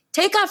say,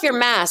 take off your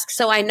mask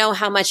so I know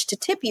how much to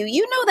tip you,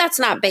 that's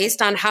not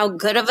based on how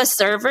good of a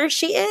server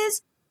she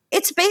is.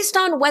 It's based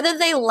on whether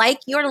they like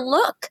your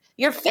look,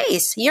 your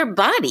face, your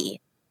body.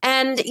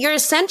 And you're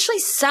essentially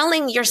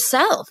selling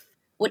yourself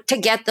to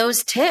get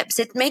those tips.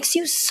 It makes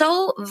you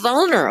so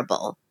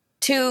vulnerable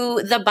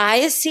to the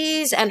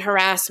biases and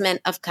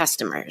harassment of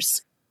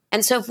customers.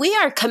 And so if we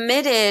are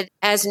committed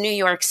as New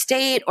York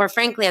State, or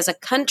frankly as a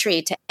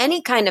country, to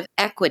any kind of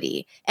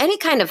equity, any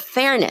kind of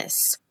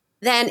fairness,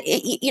 then,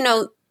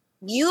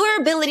 your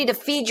ability to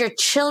feed your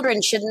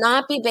children should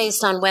not be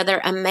based on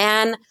whether a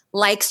man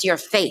likes your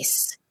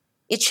face.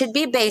 It should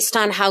be based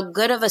on how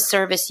good of a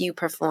service you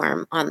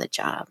perform on the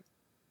job.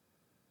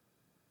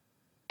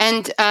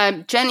 And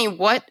Jenny,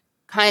 what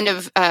kind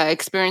of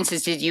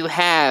experiences did you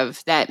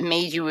have that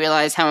made you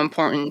realize how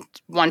important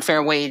One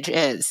Fair Wage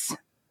is?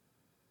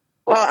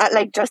 Well,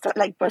 just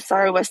like what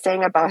Sarah was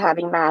saying about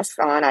having masks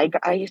on,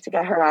 I used to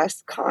get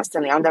harassed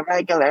constantly on the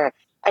regular.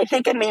 I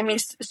think it made me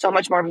so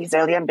much more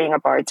resilient being a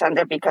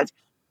bartender because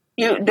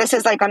this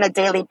is on a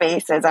daily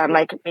basis. I'm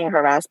being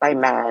harassed by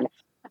men.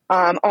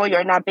 Oh,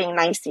 you're not being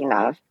nice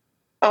enough.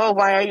 oh,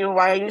 why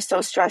are you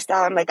so stressed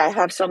out? I'm like, I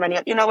have so many,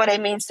 you know what I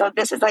mean? So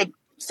this is like,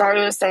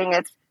 Saru was saying,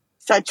 it's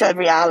such a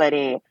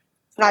reality.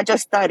 It's not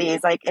just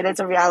studies, like it is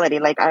a reality.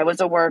 Like I was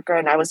a worker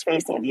and I was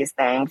facing these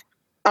things.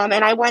 And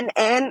I went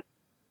in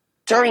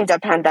during the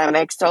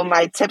pandemic. So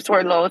my tips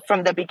were low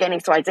from the beginning.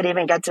 So I didn't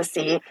even get to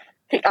see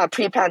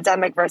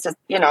pre-pandemic versus,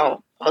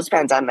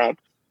 post-pandemic.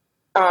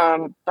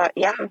 But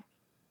yeah.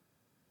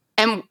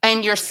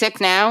 And you're sick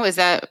now? Is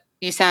that,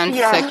 you sound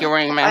sick, Yeah, you're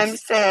wearing a I'm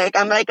mask? sick.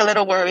 I'm like a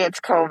little worried it's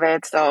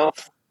COVID. So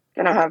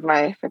gonna have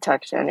my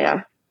protection.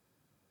 Yeah.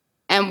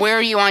 And where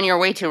are you on your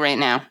way to right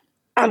now?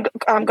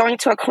 I'm going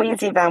to a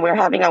Queens event. We're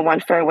having a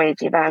one fair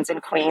wage event in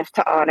Queens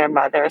to honor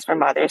mothers for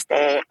Mother's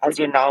Day. As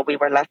you know, we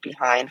were left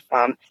behind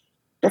from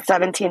the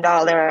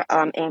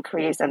 $17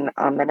 increase in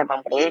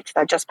minimum wage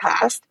that just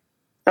passed.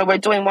 So we're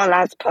doing one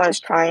last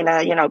push, trying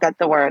to get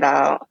the word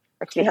out.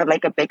 Actually, have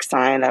like a big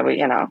sign that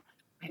we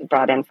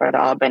brought in for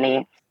the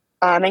Albany.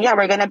 And yeah,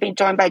 we're going to be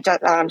joined by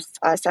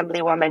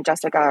Assemblywoman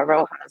Jessica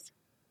Rojas.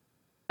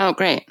 Oh,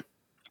 great.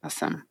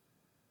 Awesome.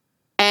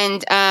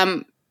 And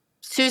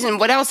Susan,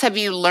 what else have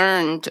you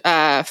learned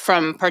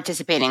from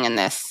participating in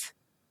this?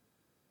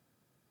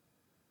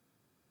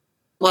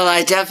 Well,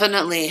 I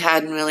definitely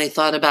hadn't really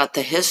thought about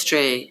the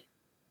history.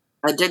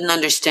 I didn't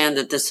understand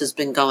that this has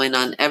been going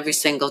on every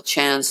single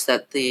chance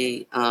that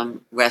the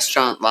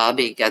restaurant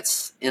lobby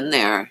gets in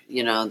there.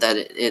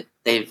 That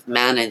they've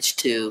managed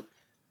to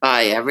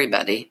buy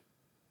everybody.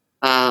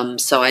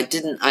 So I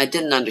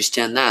didn't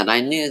understand that. I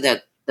knew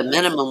that the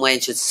minimum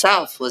wage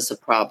itself was a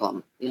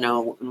problem.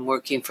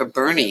 Working for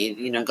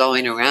Bernie,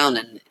 going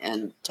around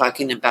and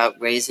talking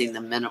about raising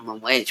the minimum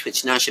wage,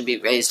 which now should be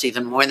raised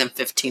even more than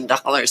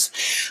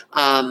 $15.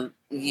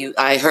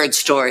 I heard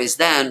stories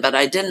then, but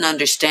I didn't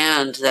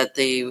understand that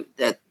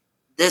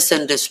this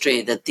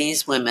industry, that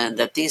these women,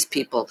 that these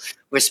people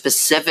were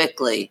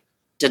specifically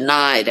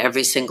denied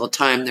every single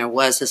time there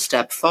was a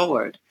step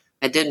forward.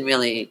 I didn't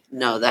really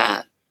know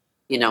that.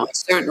 I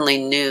certainly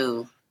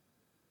knew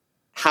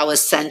how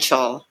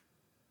essential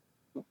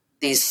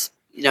this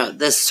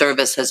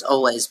service has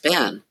always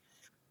been,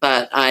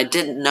 but I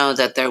didn't know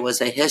that there was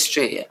a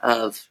history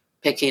of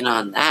picking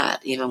on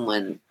that, even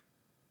when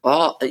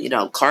all,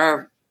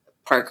 car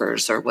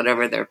parkers or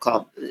whatever they're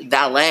called,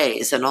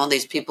 valets, and all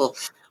these people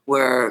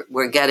were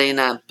getting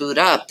booed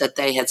up, that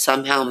they had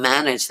somehow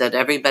managed, that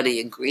everybody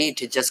agreed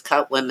to just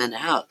cut women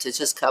out, to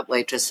just cut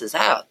waitresses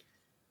out.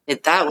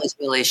 That was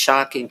really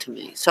shocking to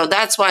me. So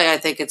that's why I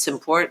think it's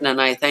important,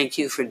 and I thank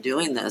you for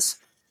doing this,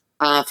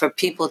 for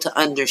people to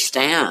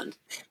understand.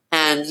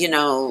 And,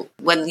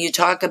 when you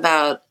talk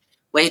about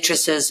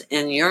waitresses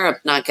in Europe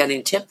not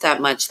getting tipped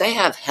that much, they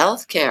have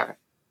health care.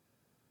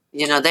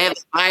 They have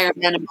a higher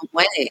minimum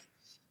wage.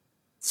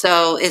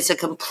 So it's a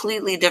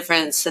completely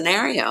different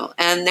scenario,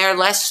 and they're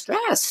less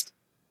stressed.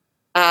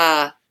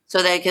 So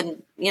they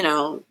can,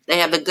 they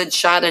have a good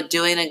shot at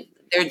doing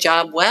their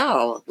job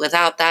well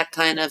without that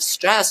kind of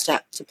stress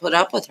to put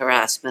up with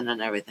harassment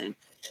and everything.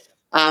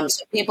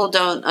 So people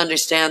don't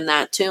understand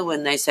that too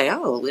when they say,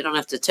 oh, we don't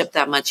have to tip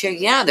that much here.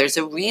 Yeah, there's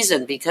a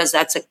reason, because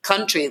that's a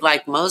country,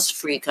 like most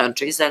free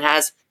countries, that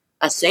has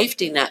a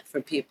safety net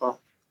for people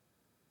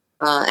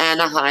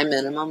and a high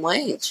minimum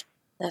wage.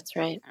 That's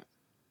right.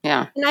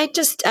 Yeah. Can I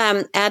just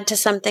add to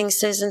something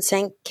Susan's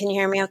saying? Can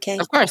you hear me okay?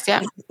 Of course,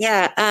 yeah.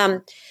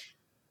 Yeah.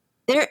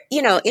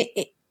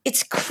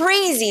 It's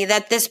crazy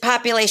that this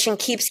population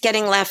keeps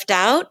getting left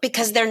out,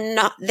 because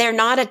they're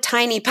not a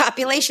tiny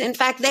population. In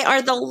fact, they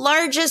are the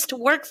largest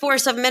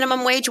workforce of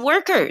minimum wage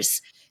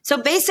workers. So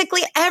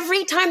basically,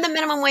 every time the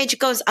minimum wage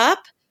goes up,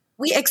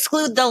 we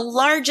exclude the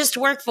largest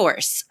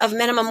workforce of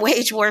minimum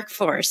wage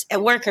workers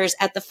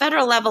at the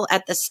federal level,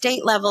 at the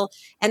state level,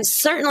 and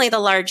certainly the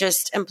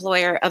largest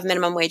employer of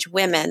minimum wage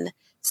women,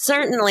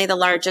 certainly the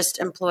largest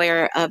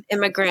employer of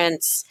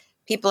immigrants,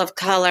 people of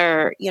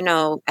color,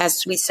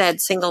 as we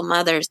said, single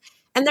mothers.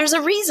 And there's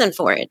a reason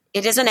for it.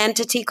 It is an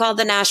entity called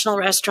the National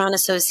Restaurant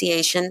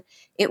Association.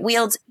 It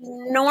wields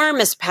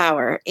enormous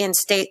power in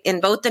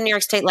both the New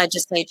York State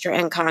Legislature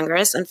and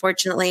Congress.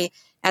 Unfortunately,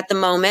 at the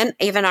moment,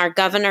 even our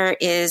governor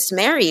is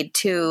married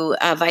to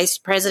a vice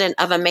president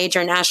of a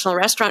major national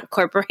restaurant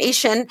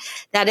corporation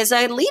that is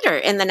a leader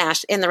in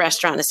the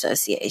Restaurant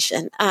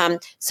Association.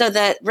 So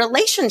the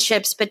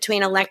relationships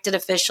between elected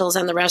officials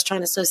and the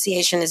Restaurant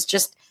Association is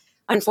just,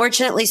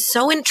 unfortunately,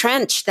 so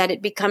entrenched that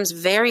it becomes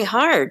very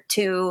hard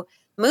to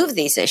move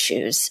these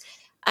issues.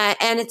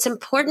 And it's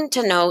important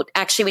to note,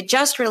 actually, we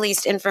just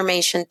released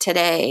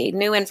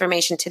new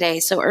information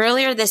today. So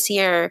earlier this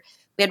year,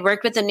 we had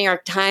worked with the New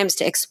York Times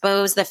to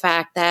expose the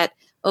fact that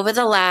over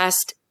the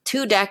last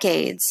 2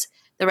 decades,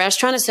 the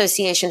Restaurant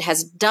Association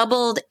has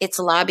doubled its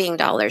lobbying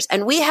dollars.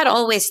 And we had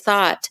always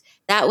thought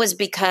that was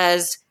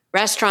because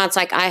restaurants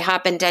like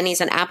IHOP and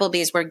Denny's and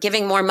Applebee's were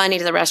giving more money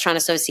to the Restaurant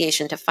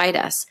Association to fight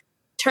us.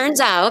 Turns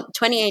out,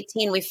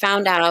 2018, we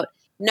found out,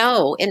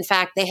 no, in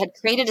fact, they had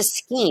created a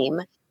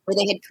scheme where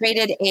they had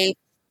created a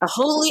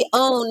wholly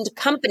owned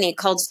company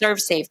called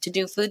ServSafe to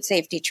do food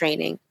safety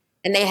training.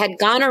 And they had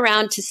gone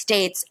around to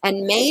states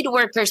and made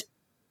workers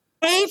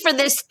pay for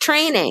this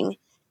training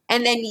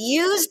and then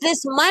use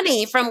this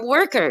money from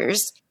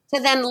workers to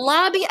then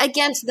lobby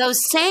against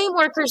those same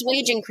workers'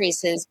 wage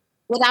increases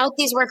without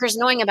these workers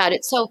knowing about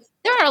it. So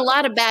there are a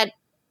lot of bad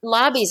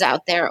lobbies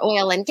out there,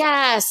 oil and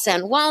gas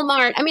and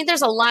Walmart. I mean,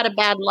 there's a lot of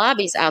bad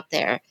lobbies out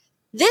there.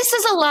 This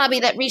is a lobby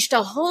that reached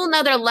a whole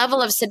nother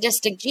level of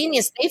sadistic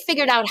genius. They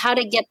figured out how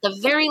to get the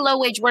very low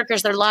wage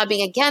workers they're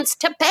lobbying against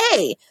to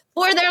pay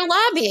for their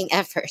lobbying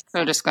efforts.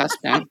 So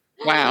disgusting.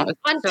 Wow. It's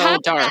On so top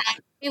of dark. that,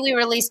 we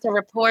released a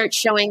report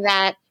showing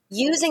that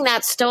using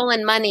that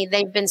stolen money,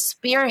 they've been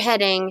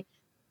spearheading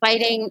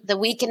fighting the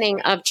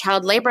weakening of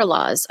child labor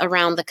laws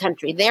around the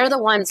country. They're the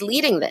ones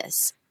leading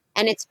this.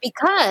 And it's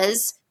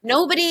because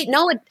no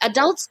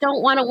adults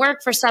don't want to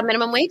work for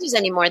sub-minimum wages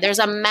anymore. There's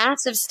a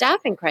massive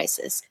staffing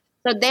crisis.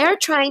 So they're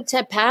trying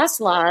to pass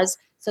laws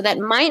so that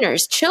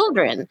minors,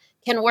 children,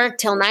 can work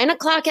till 9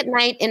 o'clock at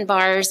night in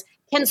bars,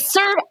 can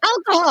serve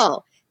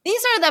alcohol.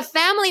 These are the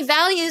family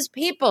values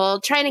people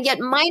trying to get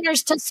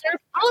minors to serve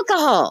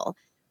alcohol.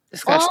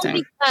 Disgusting.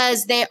 All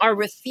because they are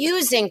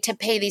refusing to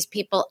pay these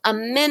people a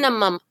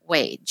minimum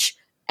wage.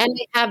 And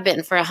they have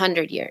been for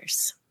 100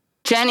 years.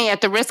 Jenny, at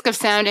the risk of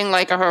sounding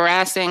like a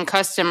harassing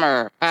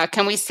customer,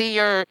 can we see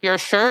your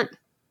shirt?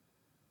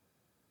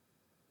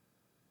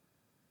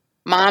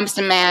 Moms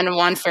demand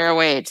one fair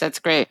wage. That's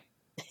great.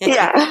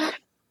 Yeah.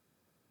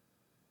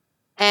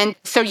 And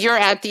so you're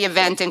at the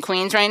event in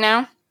Queens right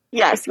now?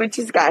 Yes, we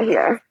just got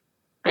here.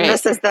 Great. And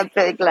this is the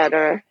big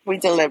letter we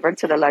delivered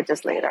to the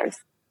legislators.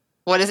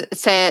 What does it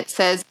say? It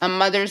says a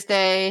Mother's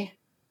Day.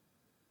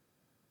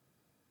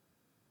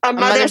 A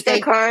Mother's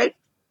Day card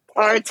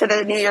or to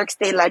the New York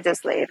State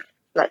legislature.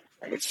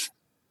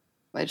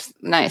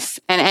 Nice.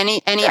 And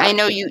any I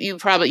know you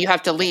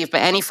have to leave,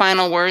 but any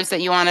final words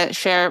that you want to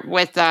share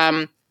with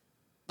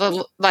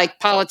like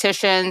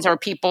politicians or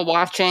people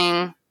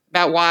watching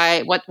about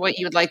what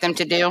you would like them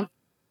to do?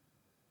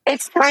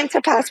 It's time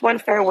to pass one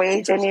fair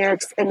wage in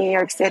New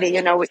York City.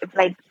 You know,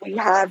 we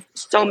have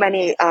so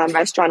many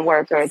restaurant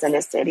workers in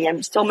the city,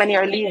 and so many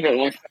are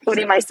leaving,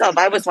 including myself.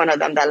 I was one of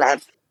them that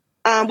left.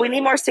 We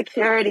need more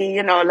security.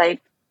 You know,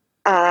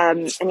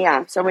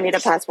 so we need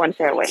to pass one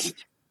fair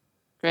wage.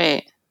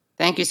 Great,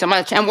 thank you so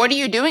much. And what are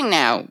you doing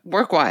now,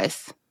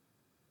 work-wise?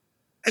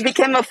 I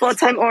became a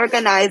full-time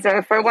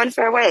organizer for one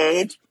fair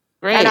wage.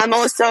 Great. And I'm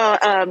also,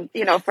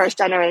 first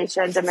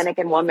generation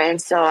Dominican woman.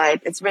 So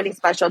it's really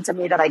special to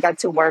me that I get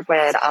to work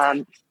with,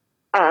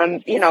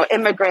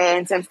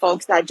 immigrants and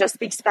folks that just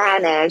speak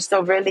Spanish.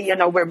 So really,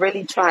 we're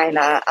really trying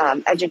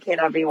to educate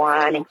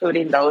everyone,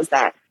 including those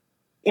that,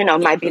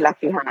 might be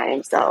left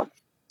behind. So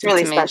it's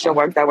really special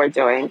work that we're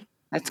doing.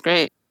 That's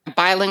great.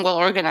 Bilingual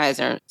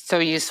organizer. So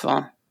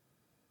useful.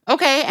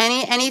 Okay.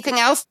 Anything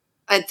else?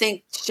 I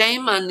think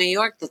shame on New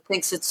York that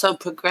thinks it's so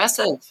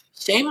progressive.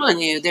 Shame on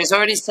you. There's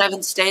already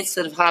 7 states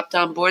that have hopped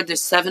on board.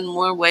 There's 7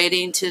 more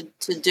waiting to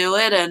do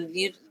it. And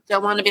you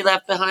don't want to be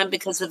left behind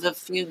because of a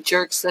few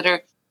jerks that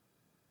are,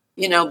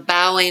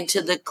 bowing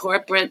to the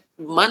corporate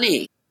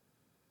money.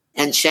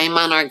 And shame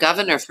on our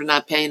governor for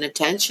not paying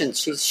attention.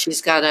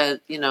 She's got I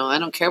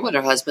don't care what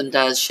her husband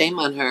does. Shame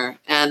on her.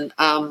 And,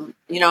 I'm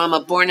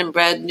a born and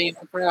bred New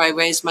Yorker. I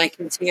raised my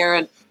kids here,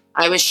 and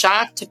I was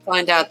shocked to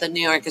find out that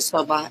New York is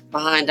so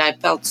behind. I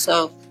felt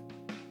so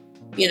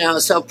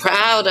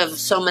proud of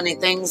so many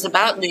things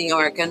about New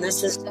York, and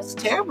this is just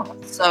terrible.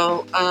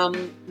 So,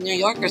 New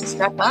Yorkers,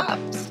 step up.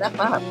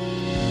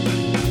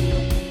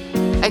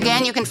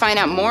 Again, you can find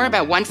out more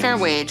about One Fair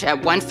Wage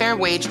at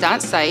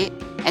onefairwage.site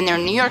and their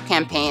New York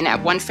campaign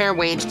at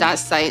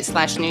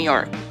onefairwage.site/New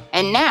York.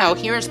 And now,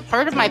 here is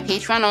part of my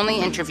Patreon-only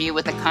interview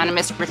with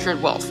economist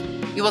Richard Wolff.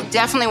 You will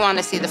definitely want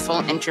to see the full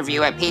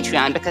interview at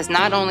Patreon because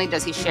not only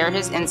does he share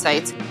his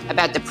insights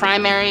about the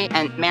primary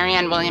and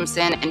Marianne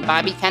Williamson and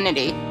Bobby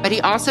Kennedy, but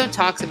he also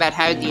talks about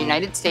how the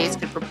United States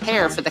could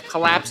prepare for the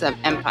collapse of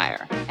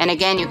empire. And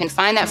again, you can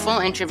find that full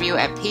interview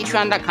at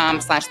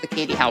patreon.com/The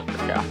Katie Halper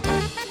Show.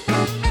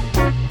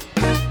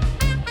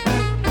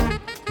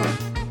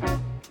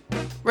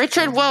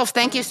 Richard Wolff,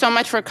 thank you so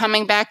much for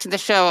coming back to the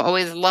show.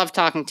 Always love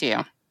talking to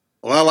you.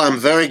 Well, I'm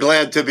very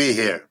glad to be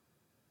here.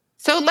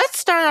 So let's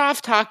start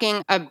off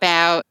talking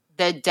about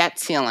the debt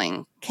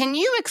ceiling. Can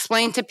you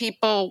explain to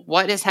people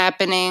what is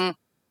happening,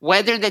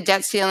 whether the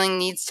debt ceiling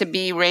needs to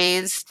be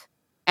raised,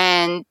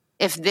 and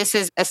if this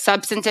is a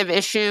substantive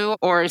issue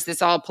or is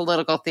this all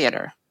political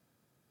theater?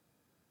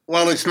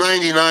 Well, it's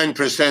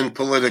 99%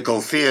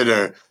 political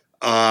theater.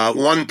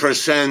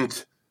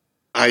 1%,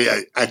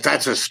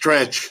 that's a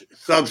stretch,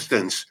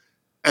 substance.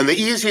 And the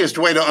easiest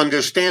way to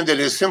understand it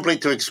is simply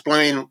to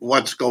explain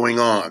what's going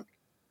on.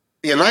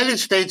 The United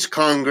States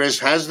Congress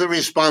has the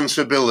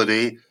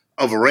responsibility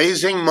of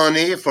raising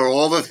money for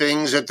all the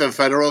things that the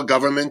federal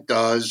government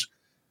does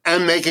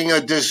and making a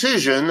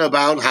decision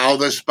about how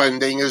the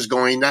spending is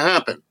going to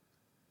happen.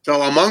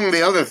 So among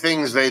the other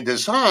things they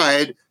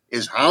decide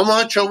is how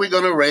much are we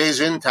going to raise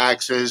in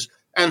taxes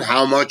and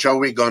how much are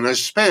we going to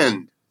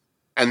spend.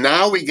 And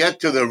now we get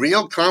to the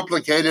real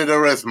complicated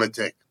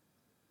arithmetic.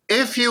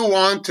 If you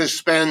want to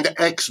spend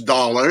X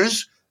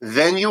dollars,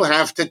 then you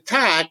have to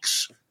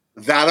tax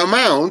that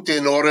amount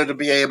in order to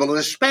be able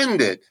to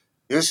spend it.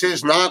 This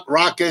is not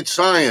rocket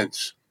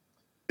science.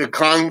 The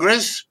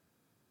Congress,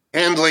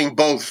 handling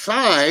both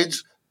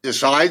sides,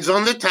 decides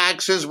on the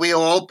taxes we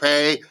all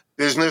pay,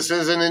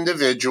 businesses and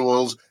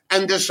individuals,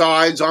 and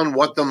decides on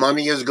what the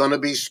money is going to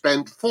be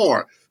spent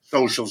for.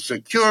 Social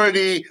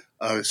Security,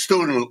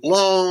 student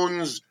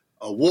loans,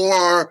 a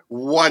war,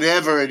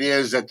 whatever it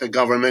is that the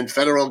government,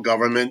 federal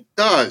government,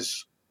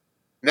 does.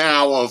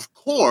 Now, of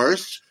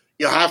course,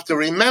 you have to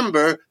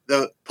remember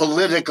the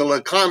political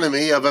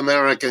economy of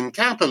American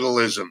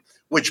capitalism,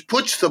 which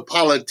puts the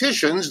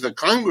politicians, the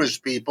Congress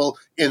people,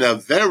 in a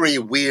very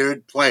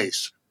weird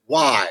place.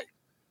 Why?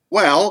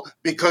 Well,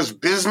 because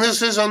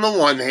businesses on the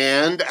one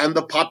hand and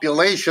the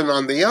population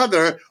on the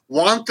other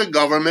want the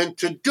government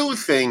to do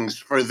things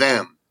for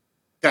them,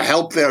 to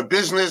help their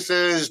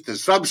businesses, to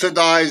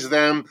subsidize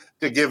them,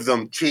 to give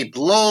them cheap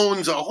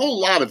loans, a whole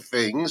lot of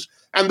things.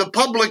 And the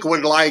public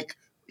would like,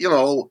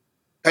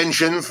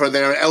 pension for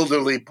their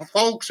elderly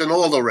folks and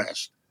all the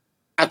rest.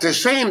 At the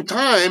same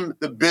time,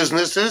 the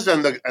businesses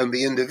and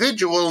the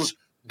individuals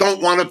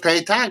don't want to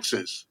pay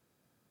taxes.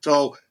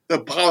 So the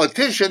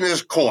politician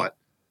is caught.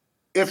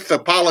 If the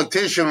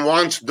politician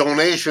wants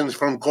donations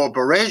from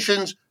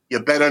corporations, you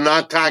better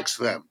not tax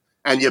them,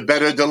 and you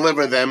better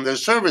deliver them the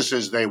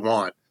services they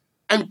want.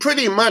 And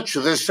pretty much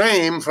the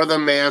same for the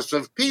mass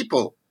of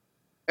people,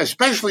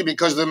 especially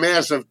because the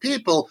mass of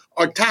people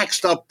are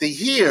taxed up to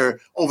here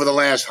over the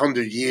last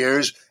 100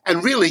 years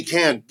and really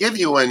can't give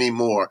you any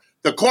more.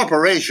 The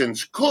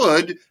corporations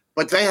could,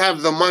 but they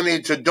have the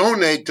money to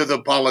donate to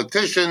the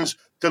politicians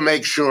to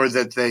make sure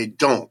that they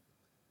don't.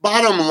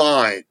 Bottom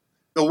line,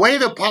 the way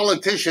the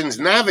politicians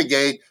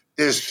navigate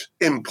this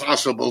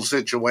impossible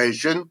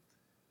situation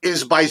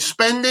is by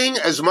spending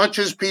as much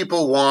as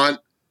people want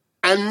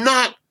and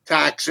not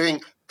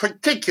taxing,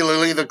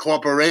 particularly the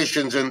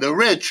corporations and the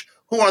rich,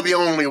 who are the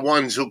only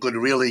ones who could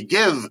really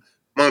give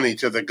money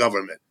to the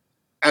government.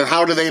 And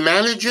how do they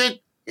manage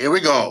it? Here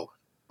we go.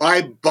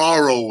 By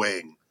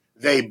borrowing.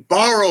 They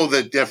borrow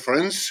the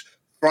difference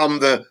from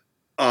the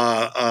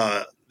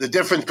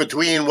difference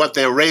between what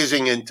they're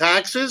raising in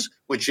taxes,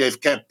 which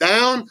they've kept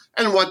down,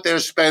 and what they're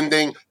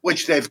spending,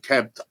 which they've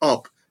kept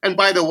up. And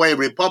by the way,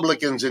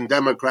 Republicans and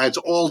Democrats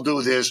all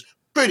do this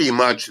pretty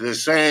much the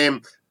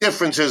same.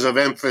 Differences of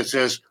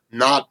emphasis,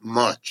 not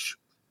much.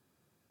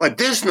 But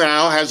this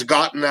now has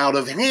gotten out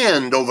of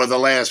hand over the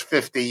last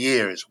 50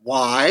 years.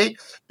 Why?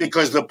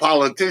 Because the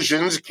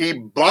politicians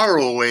keep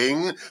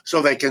borrowing so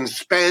they can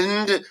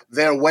spend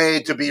their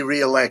way to be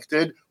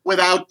reelected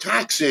without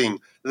taxing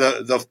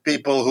the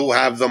people who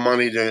have the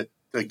money to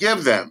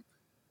give them.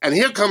 And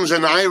here comes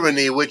an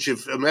irony, which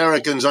if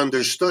Americans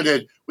understood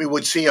it, we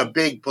would see a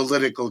big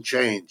political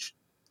change.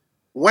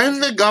 When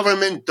the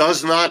government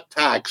does not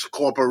tax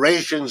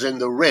corporations and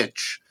the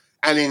rich,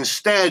 and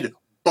instead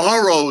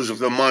borrows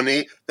the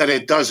money that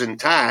it doesn't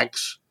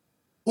tax,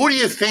 who do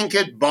you think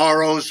it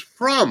borrows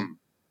from?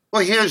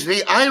 Well, here's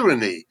the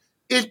irony.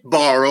 It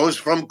borrows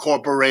from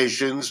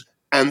corporations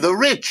and the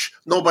rich.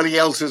 Nobody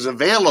else is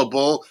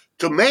available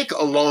to make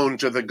a loan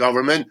to the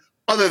government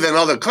other than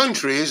other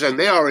countries, and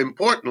they are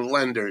important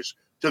lenders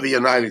to the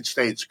United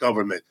States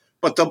government.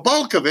 But the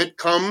bulk of it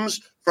comes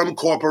from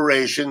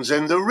corporations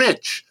and the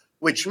rich,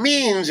 which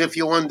means if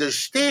you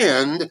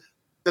understand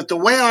that the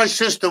way our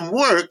system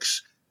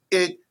works,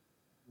 it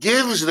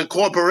gives the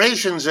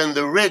corporations and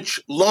the rich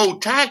low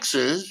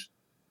taxes,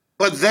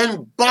 but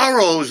then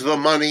borrows the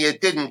money it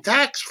didn't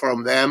tax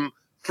from them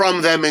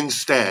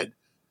instead,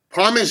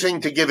 promising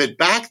to give it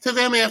back to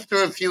them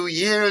after a few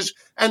years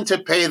and to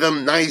pay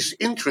them nice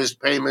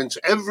interest payments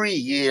every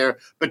year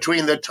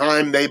between the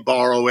time they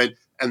borrow it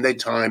and the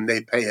time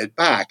they pay it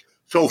back.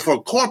 So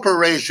for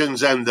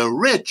corporations and the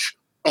rich,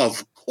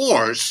 of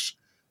course,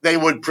 they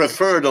would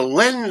prefer to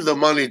lend the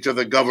money to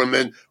the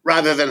government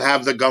rather than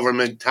have the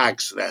government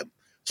tax them.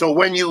 So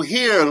when you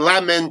hear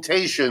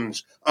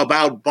lamentations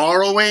about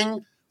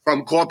borrowing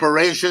from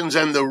corporations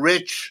and the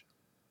rich,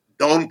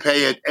 don't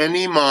pay it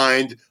any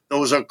mind.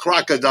 Those are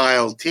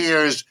crocodile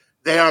tears.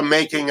 They are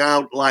making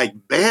out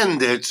like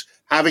bandits,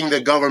 having the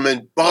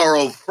government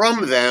borrow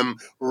from them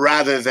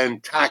rather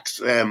than tax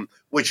them,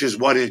 which is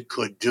what it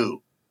could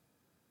do.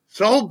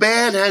 So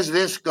bad has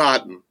this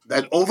gotten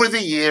that over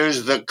the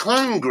years, the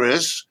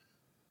Congress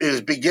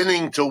is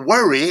beginning to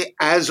worry,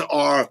 as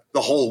are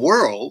the whole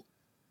world,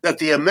 that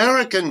the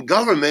American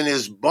government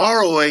is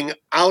borrowing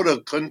out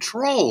of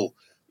control.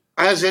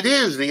 As it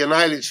is, the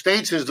United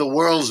States is the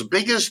world's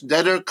biggest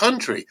debtor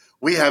country.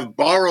 We have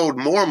borrowed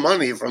more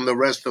money from the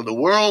rest of the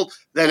world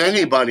than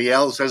anybody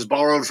else has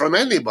borrowed from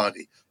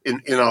anybody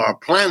in our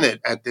planet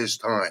at this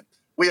time.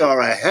 We are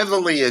a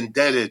heavily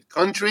indebted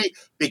country,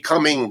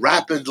 becoming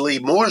rapidly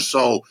more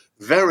so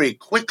very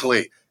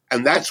quickly.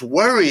 And that's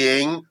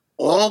worrying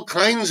all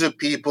kinds of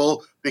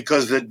people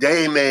because the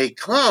day may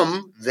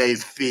come, they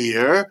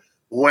fear,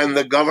 when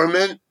the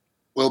government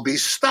will be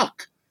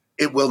stuck.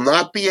 It will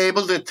not be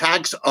able to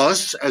tax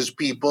us as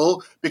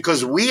people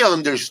because we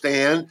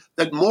understand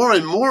that more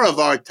and more of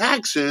our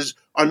taxes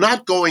are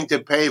not going to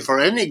pay for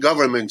any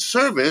government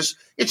service.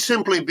 It's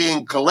simply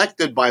being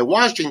collected by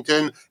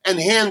Washington and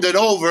handed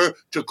over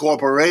to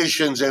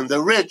corporations and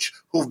the rich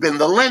who've been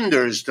the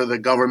lenders to the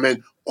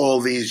government all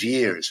these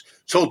years.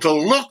 So to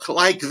look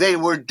like they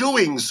were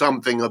doing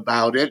something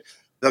about it,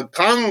 the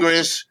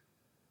Congress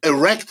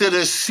erected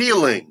a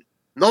ceiling.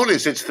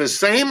 Notice it's the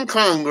same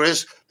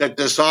Congress that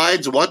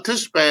decides what to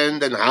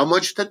spend and how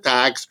much to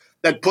tax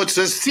that puts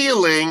a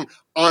ceiling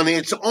on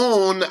its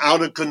own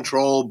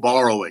out-of-control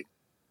borrowing.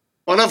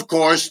 But of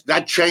course,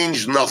 that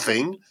changed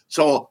nothing.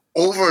 So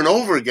over and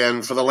over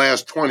again for the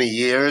last 20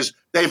 years,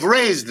 they've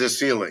raised the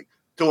ceiling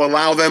to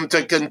allow them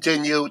to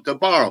continue to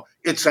borrow.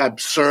 It's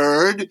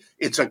absurd.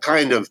 It's a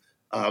kind of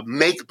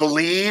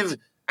make-believe,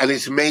 and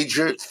it's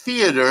major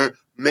theater,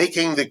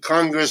 making the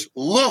Congress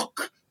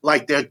look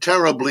like they're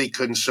terribly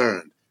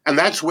concerned. And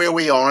that's where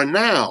we are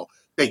now.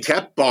 They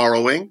kept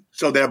borrowing,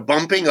 so they're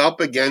bumping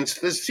up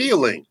against the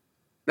ceiling.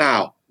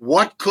 Now,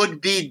 what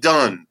could be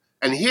done?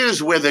 And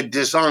here's where the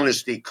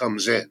dishonesty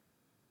comes in.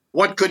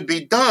 What could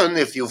be done,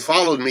 if you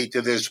followed me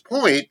to this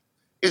point,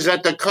 is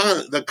that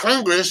the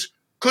Congress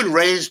could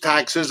raise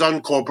taxes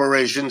on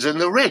corporations and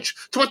the rich.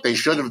 It's what they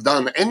should have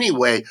done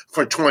anyway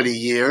for 20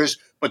 years,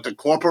 but the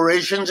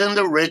corporations and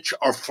the rich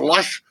are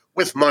flush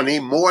with money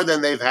more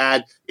than they've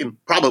had in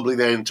probably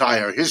their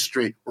entire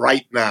history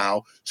right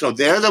now. So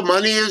there the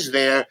money is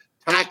there,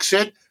 tax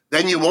it,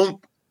 then you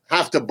won't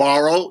have to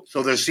borrow,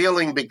 so the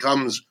ceiling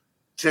becomes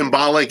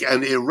symbolic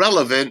and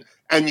irrelevant,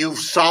 and you've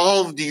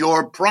solved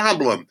your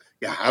problem.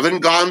 You haven't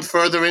gone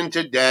further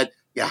into debt,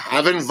 you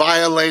haven't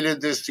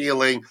violated the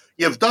ceiling,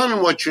 you've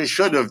done what you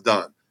should have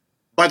done.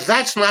 But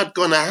that's not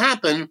going to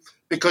happen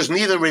because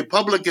neither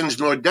Republicans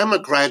nor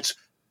Democrats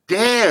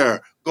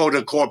dare go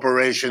to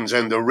corporations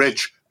and the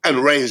rich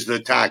and raise the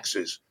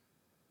taxes.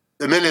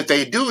 The minute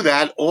they do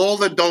that, all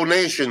the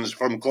donations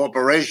from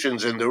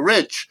corporations and the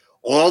rich,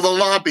 all the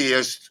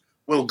lobbyists,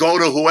 will go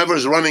to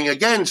whoever's running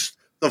against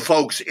the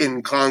folks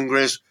in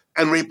Congress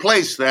and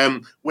replace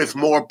them with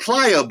more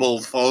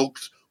pliable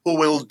folks who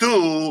will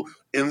do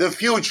in the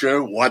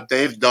future what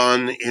they've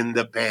done in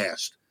the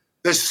past.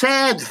 The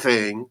sad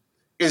thing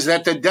is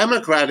that the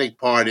Democratic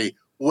Party,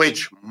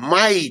 which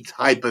might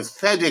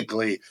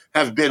hypothetically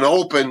have been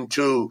open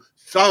to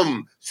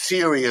some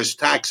serious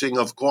taxing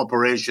of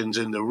corporations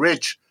and the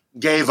rich,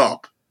 gave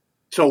up.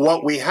 So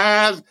what we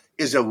have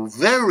is a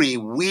very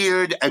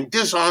weird and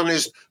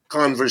dishonest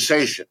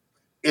conversation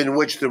in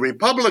which the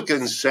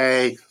Republicans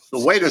say the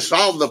way to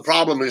solve the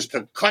problem is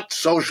to cut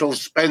social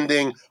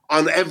spending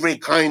on every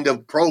kind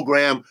of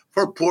program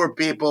for poor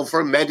people,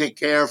 for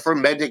Medicare, for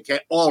Medicaid,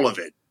 all of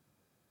it.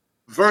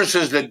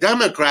 Versus the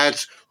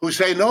Democrats who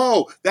say,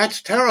 no,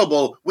 that's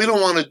terrible. We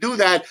don't want to do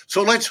that.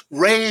 So let's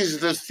raise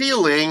the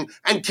ceiling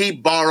and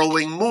keep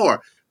borrowing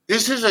more.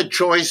 This is a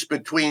choice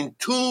between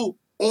two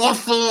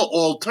awful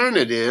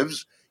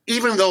alternatives,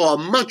 even though a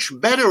much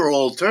better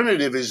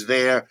alternative is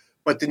there.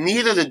 But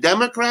neither the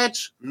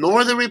Democrats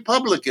nor the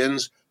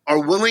Republicans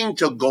are willing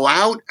to go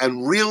out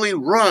and really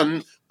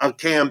run a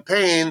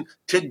campaign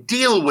to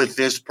deal with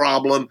this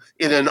problem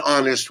in an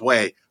honest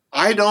way.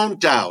 I don't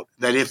doubt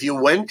that if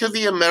you went to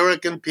the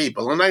American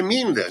people, and I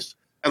mean this,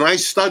 and I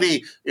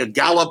study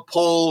Gallup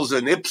polls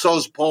and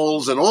Ipsos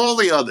polls and all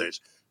the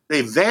others,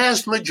 the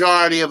vast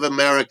majority of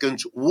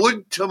Americans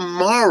would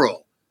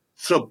tomorrow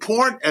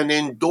support and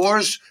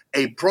endorse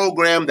a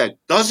program that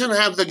doesn't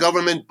have the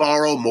government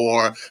borrow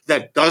more,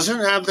 that doesn't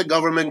have the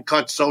government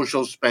cut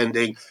social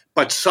spending,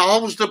 but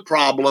solves the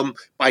problem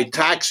by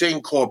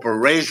taxing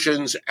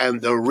corporations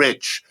and the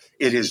rich.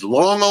 It is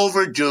long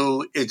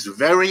overdue. It's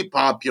very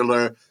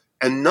popular.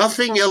 And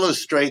nothing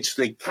illustrates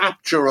the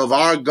capture of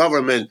our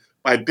government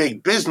by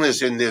big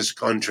business in this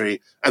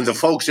country and the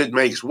folks it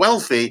makes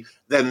wealthy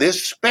than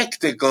this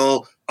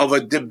spectacle of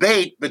a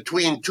debate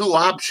between two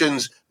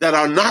options that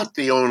are not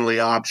the only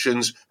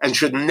options and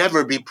should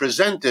never be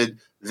presented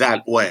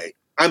that way.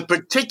 I'm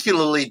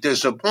particularly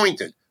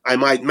disappointed, I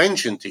might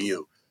mention to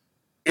you,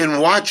 in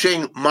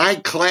watching my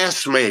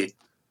classmate,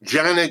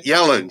 Janet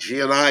Yellen. She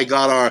and I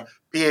got our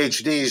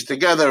PhDs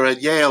together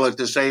at Yale at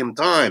the same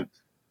time.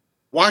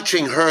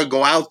 Watching her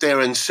go out there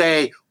and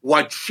say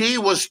what she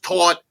was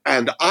taught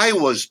and I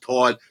was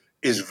taught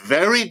is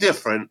very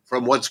different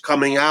from what's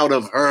coming out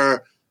of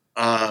her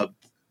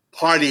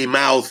party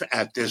mouth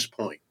at this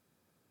point.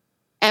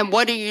 And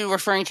what are you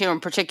referring to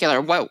in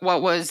particular? What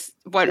was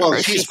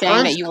she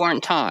saying that you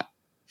weren't taught?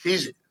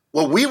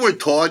 What we were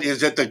taught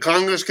is that the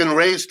Congress can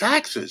raise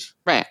taxes.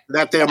 Right.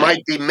 That there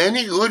might be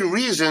many good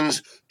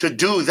reasons to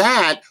do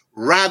that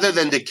rather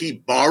than to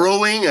keep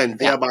borrowing and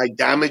thereby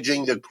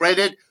damaging the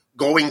credit,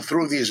 going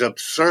through these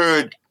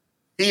absurd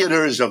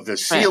theaters of the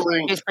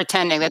ceiling. She's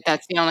pretending that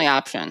that's the only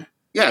option.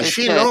 Yeah,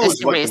 she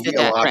knows what the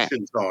real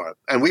options are.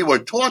 And we were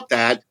taught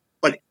that,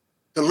 but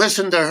to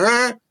listen to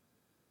her,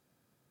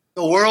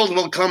 the world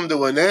will come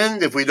to an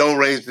end if we don't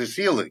raise the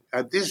ceiling.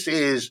 And this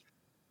is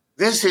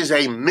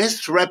a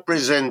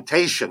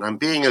misrepresentation, I'm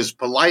being as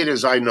polite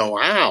as I know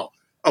how,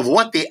 of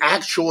what the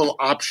actual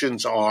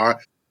options are.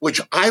 which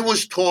I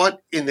was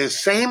taught in the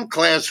same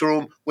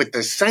classroom with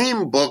the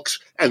same books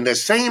and the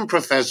same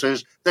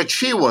professors that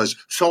she was.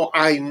 So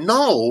I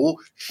know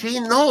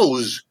she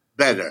knows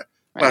better.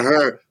 Right. But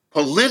her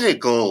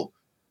political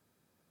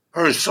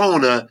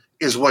persona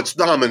is what's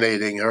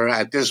dominating her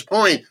at this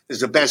point,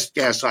 is the best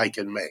guess I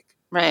can make.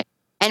 Right.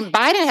 And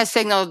Biden has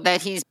signaled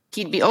that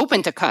he'd be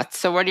open to cuts.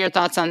 So what are your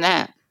thoughts on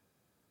that?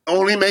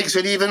 Only makes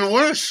it even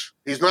worse.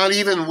 He's not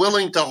even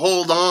willing to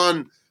hold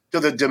on to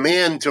the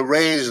demand to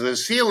raise the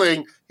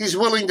ceiling. He's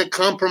willing to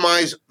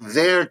compromise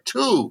there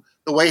too,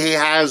 the way he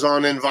has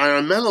on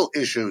environmental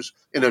issues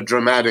in a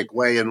dramatic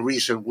way in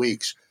recent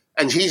weeks.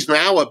 And he's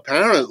now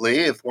apparently,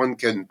 if one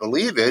can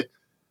believe it,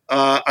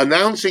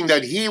 announcing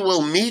that he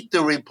will meet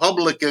the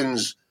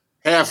Republicans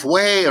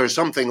halfway or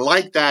something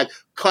like that,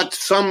 cut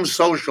some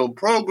social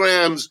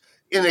programs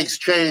in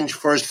exchange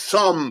for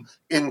some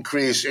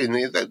increase in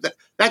the.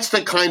 That's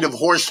the kind of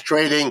horse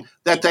trading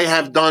that they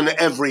have done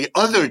every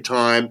other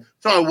time,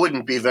 so I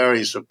wouldn't be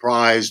very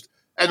surprised.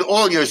 And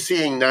all you're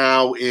seeing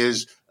now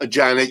is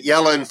Janet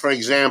Yellen, for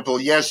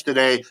example,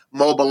 yesterday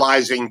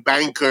mobilizing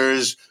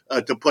bankers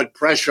to put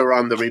pressure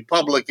on the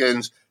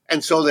Republicans,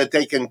 and so that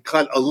they can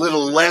cut a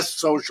little less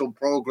social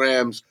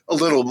programs, a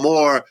little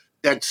more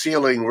debt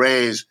ceiling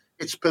raise.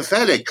 It's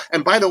pathetic.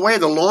 And by the way,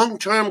 the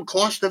long-term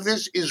cost of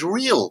this is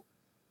real.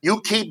 You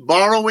keep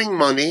borrowing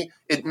money,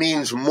 it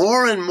means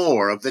more and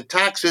more of the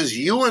taxes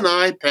you and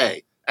I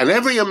pay, and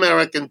every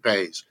American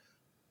pays,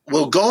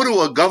 will go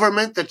to a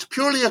government that's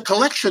purely a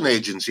collection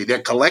agency.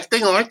 They're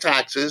collecting our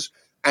taxes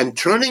and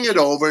turning it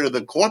over to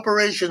the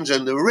corporations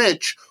and the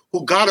rich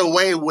who got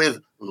away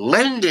with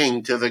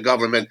lending to the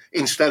government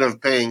instead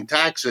of paying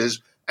taxes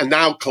and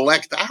now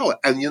collect out.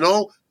 And,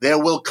 there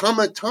will come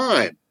a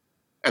time,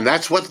 and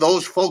that's what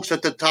those folks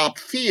at the top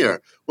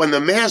fear, when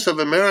the mass of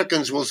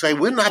Americans will say,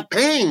 we're not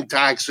paying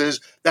taxes,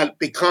 that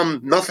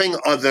become nothing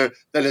other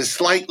than a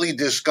slightly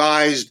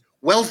disguised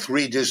wealth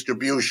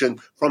redistribution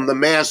from the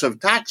mass of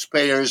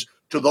taxpayers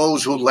to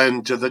those who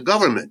lend to the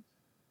government.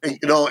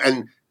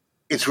 And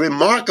it's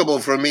remarkable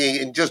for me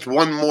in just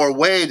one more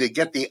way to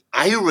get the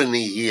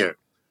irony here.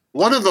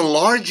 One of the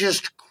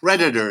largest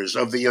creditors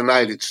of the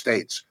United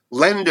States,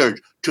 lender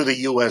to the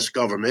U.S.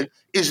 government,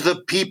 is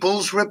the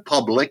People's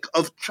Republic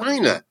of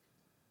China.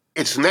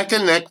 It's neck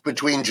and neck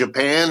between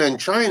Japan and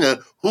China.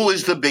 Who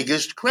is the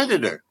biggest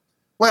creditor?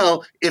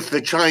 Well, if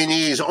the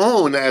Chinese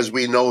own, as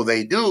we know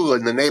they do,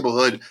 in the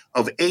neighborhood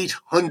of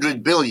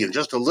 $800 billion,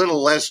 just a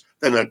little less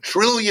than $1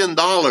 trillion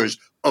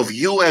of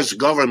U.S.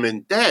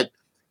 government debt,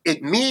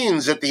 it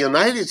means that the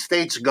United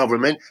States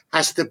government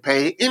has to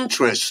pay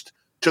interest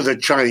to the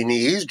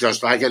Chinese,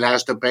 just like it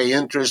has to pay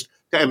interest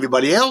to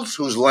everybody else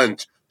who's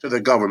lent to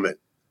the government.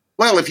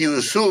 Well, if you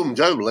assume,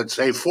 let's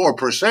say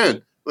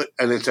 4%,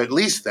 and it's at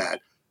least that,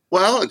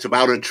 well, it's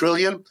about $1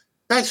 trillion.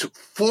 That's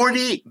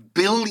 $40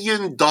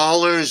 billion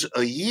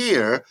a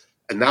year.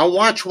 And now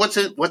watch what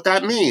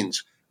that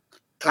means.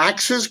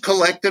 Taxes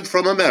collected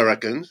from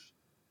Americans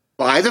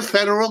by the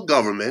federal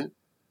government,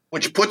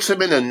 which puts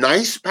them in a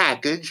nice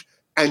package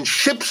and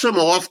ships them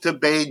off to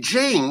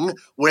Beijing,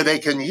 where they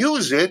can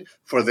use it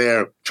for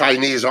their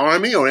Chinese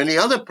army or any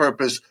other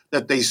purpose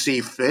that they see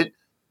fit.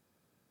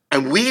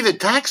 And we, the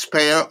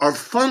taxpayer, are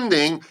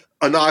funding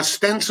an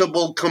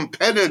ostensible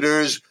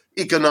competitor's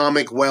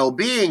economic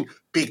well-being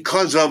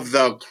because of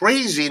the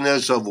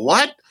craziness of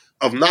what?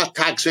 Of not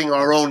taxing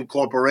our own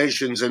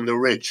corporations and the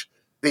rich.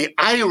 The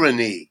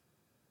irony,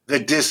 the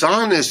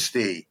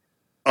dishonesty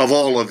of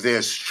all of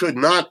this should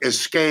not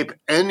escape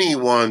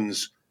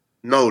anyone's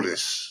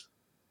notice.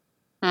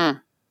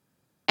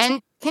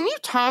 And can you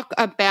talk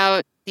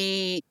about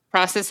the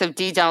process of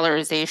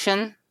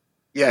de-dollarization?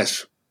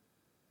 Yes.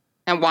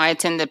 And why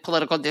it's in the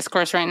political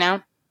discourse right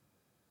now?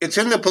 It's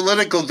in the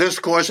political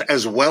discourse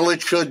as well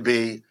it should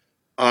be.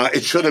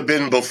 It should have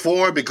been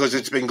before because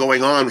it's been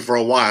going on for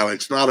a while.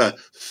 It's not a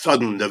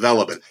sudden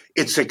development.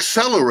 It's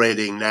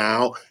accelerating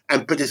now,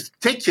 and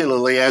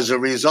particularly as a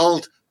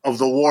result of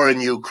the war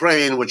in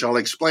Ukraine, which I'll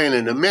explain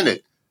in a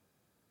minute.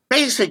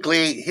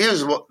 Basically,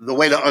 here's the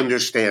way to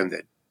understand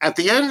it. At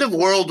the end of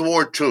World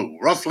War II,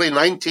 roughly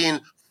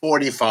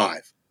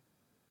 1945,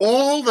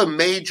 all the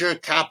major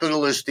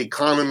capitalist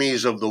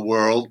economies of the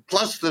world,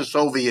 plus the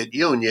Soviet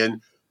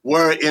Union,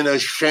 were in a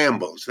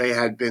shambles. They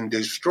had been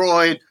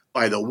destroyed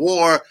by the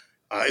war.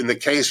 In the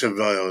case of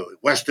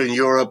Western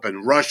Europe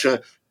and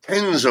Russia,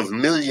 tens of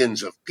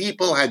millions of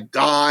people had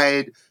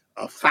died,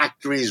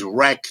 factories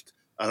wrecked,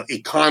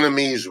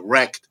 economies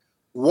wrecked.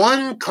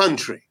 One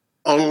country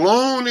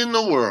alone in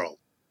the world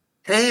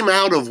came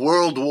out of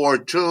World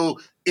War II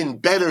in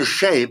better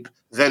shape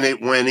than it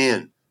went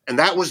in, and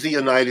that was the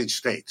United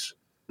States.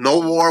 No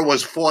war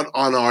was fought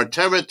on our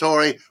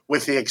territory,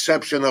 with the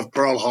exception of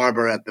Pearl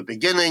Harbor at the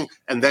beginning,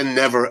 and then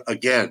never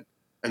again.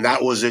 And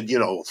that was at,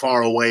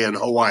 far away in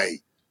Hawaii.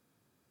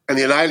 And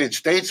the United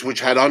States,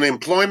 which had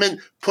unemployment,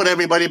 put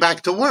everybody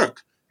back to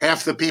work.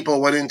 Half the people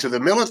went into the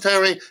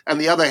military, and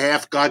the other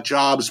half got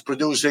jobs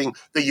producing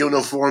the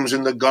uniforms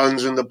and the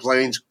guns and the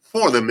planes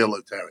for the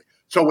military.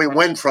 So we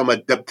went from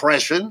a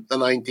depression, the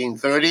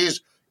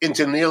 1930s,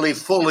 into nearly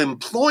full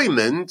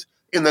employment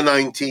in the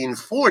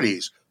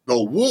 1940s.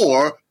 The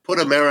war put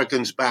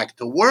Americans back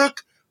to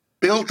work,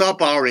 built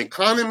up our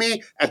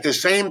economy at the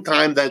same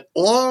time that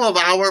all of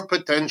our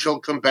potential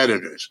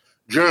competitors,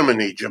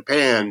 Germany,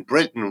 Japan,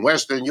 Britain,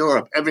 Western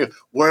Europe,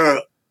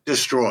 were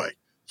destroyed.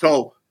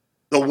 So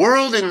the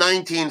world in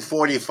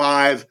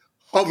 1945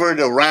 hovered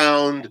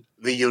around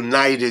the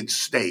United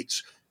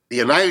States. The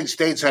United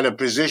States had a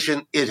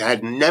position it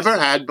had never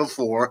had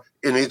before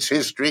in its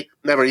history,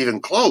 never even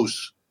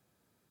close.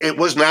 It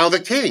was now the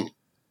king.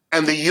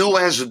 And the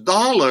U.S.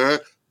 dollar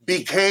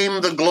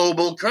became the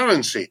global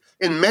currency.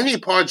 In many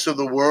parts of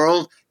the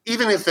world,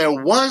 even if there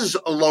was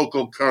a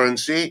local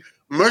currency,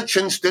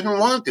 merchants didn't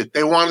want it.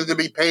 They wanted to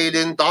be paid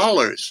in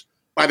dollars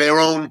by their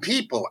own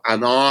people,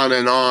 and on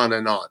and on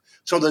and on.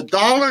 So the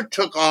dollar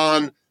took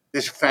on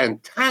this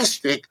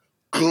fantastic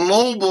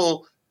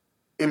global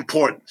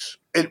importance.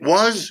 It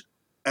was,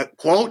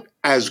 quote,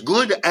 as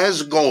good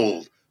as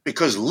gold,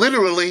 because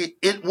literally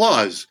it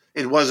was.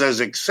 It was as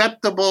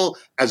acceptable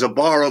as a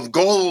bar of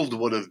gold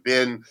would have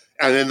been,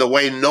 and in the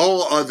way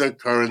no other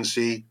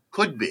currency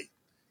could be.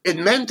 It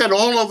meant that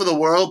all over the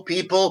world,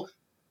 people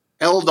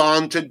held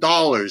on to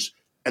dollars.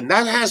 And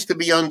that has to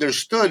be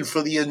understood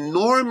for the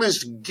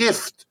enormous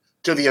gift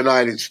to the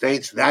United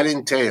States that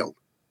entailed.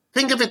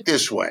 Think of it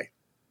this way.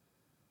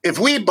 If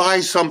we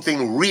buy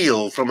something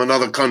real from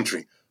another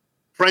country,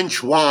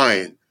 French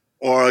wine,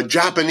 or a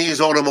Japanese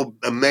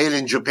made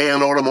in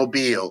Japan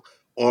automobile,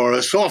 or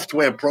a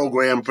software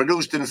program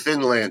produced in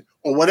Finland,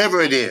 or whatever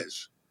it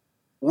is,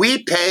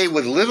 we pay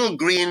with little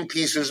green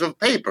pieces of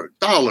paper,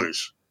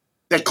 dollars,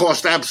 that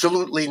cost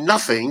absolutely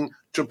nothing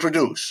to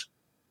produce.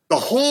 The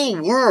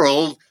whole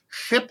world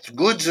shipped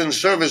goods and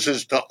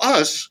services to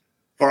us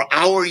for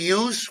our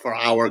use, for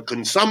our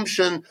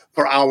consumption,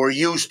 for our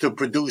use to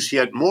produce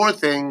yet more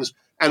things,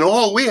 and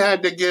all we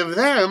had to give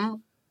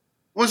them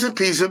was a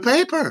piece of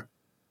paper,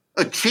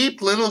 a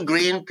cheap little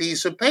green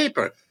piece of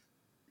paper.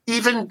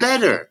 Even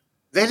better,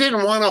 they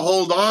didn't want to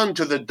hold on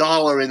to the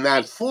dollar in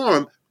that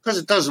form because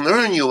it doesn't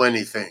earn you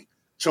anything.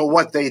 So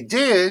what they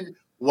did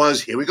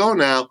was, here we go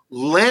now,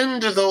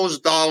 lend those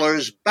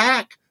dollars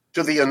back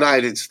to the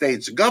United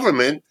States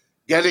government,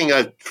 getting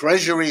a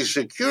treasury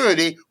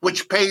security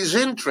which pays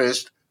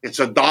interest. It's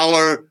a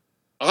dollar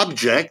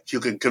object. You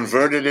can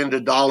convert it into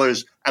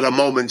dollars at a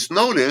moment's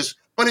notice,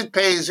 but it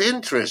pays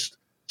interest.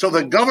 So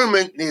the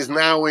government is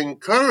now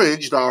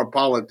encouraged, our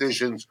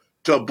politicians,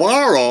 to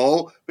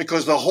borrow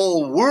because the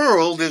whole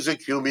world is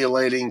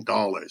accumulating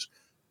dollars.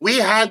 We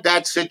had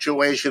that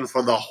situation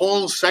for the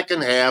whole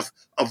second half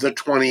of the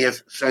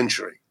 20th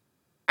century.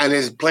 And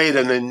has played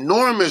an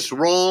enormous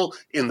role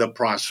in the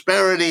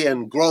prosperity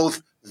and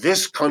growth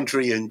this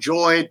country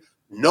enjoyed.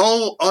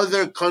 No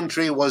other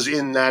country was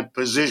in that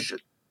position.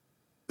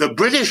 The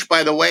British,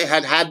 by the way,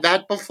 had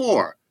that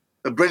before.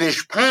 The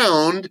British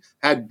pound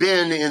had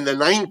been in the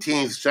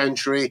 19th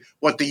century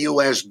what the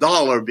US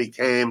dollar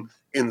became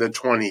in the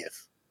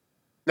 20th.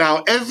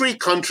 Now, every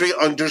country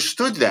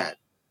understood that,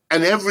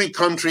 and every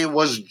country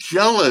was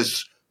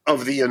jealous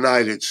of the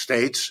United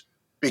States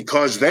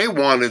because they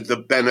wanted the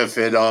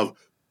benefit of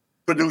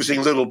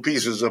producing little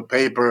pieces of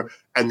paper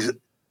and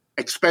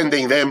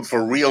expending them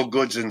for real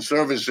goods and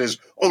services,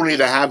 only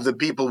to have the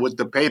people with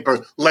the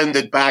paper lend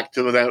it back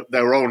to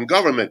their own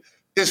government.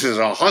 This is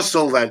a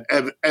hustle that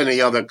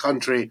any other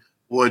country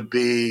would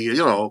be,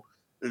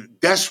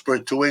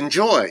 desperate to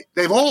enjoy.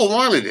 They've all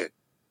wanted it,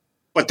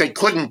 but they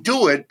couldn't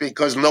do it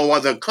because no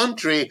other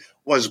country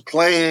was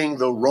playing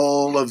the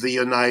role of the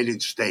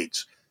United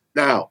States.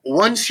 Now,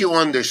 once you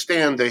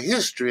understand the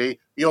history,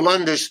 you'll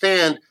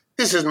understand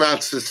this is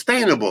not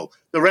sustainable.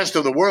 The rest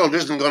of the world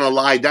isn't going to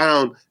lie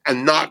down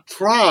and not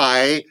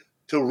try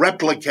to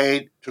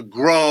replicate, to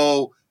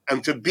grow,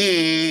 and to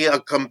be a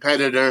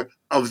competitor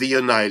of the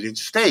United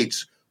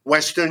States.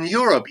 Western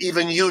Europe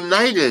even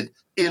united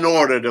in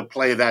order to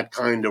play that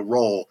kind of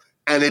role.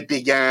 And it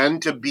began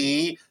to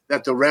be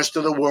that the rest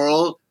of the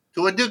world,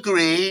 to a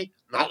degree,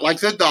 not like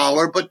the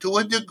dollar, but to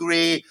a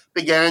degree,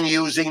 began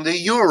using the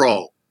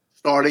euro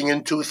starting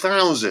in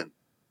 2000.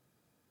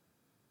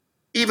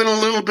 Even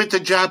a little bit the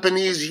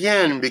Japanese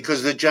yen,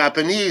 because the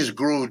Japanese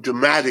grew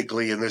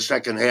dramatically in the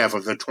second half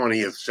of the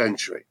 20th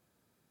century.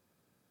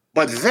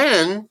 But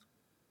then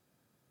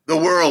the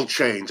world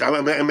changed.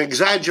 I'm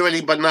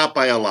exaggerating, but not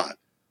by a lot.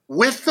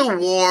 With the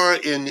war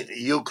in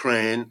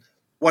Ukraine,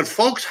 what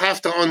folks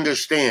have to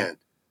understand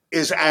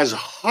is as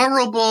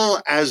horrible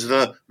as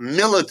the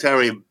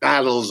military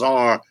battles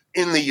are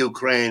in the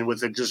Ukraine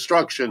with the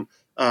destruction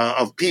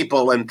of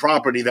people and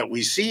property that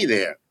we see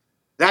there,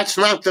 that's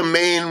not the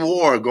main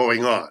war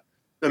going on.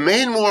 The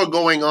main war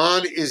going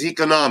on is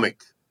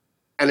economic,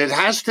 and it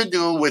has to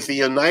do with the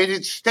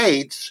United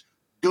States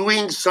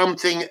doing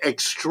something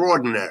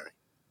extraordinary.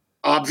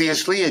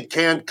 Obviously, it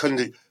can't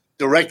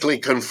directly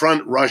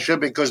confront Russia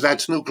because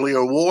that's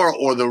nuclear war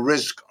or the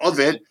risk of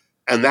it,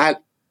 and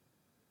that,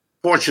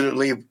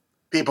 fortunately,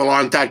 people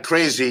aren't that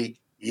crazy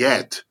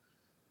yet.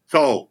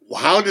 So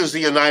how does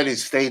the United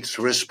States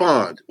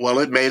respond? Well,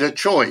 it made a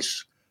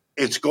choice.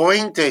 It's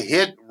going to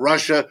hit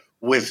Russia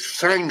with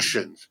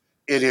sanctions.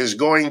 It is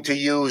going to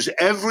use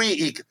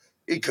every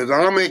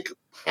economic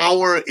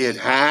power it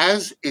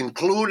has,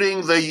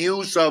 including the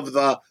use of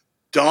the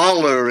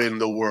dollar in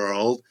the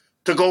world,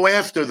 to go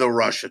after the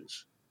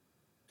Russians,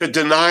 to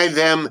deny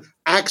them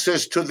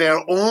access to their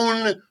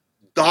own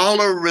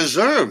dollar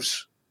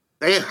reserves.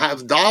 They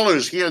have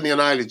dollars here in the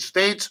United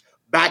States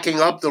backing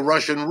up the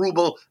Russian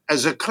ruble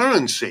as a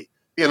currency.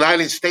 The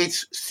United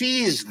States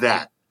seized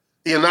that.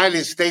 The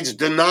United States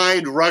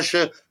denied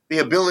Russia the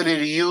ability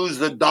to use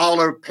the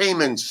dollar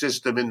payment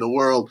system in the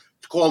world.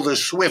 It's called the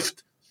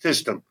SWIFT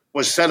system. It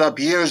was set up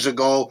years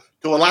ago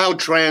to allow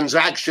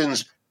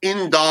transactions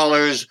in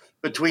dollars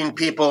between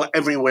people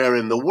everywhere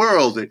in the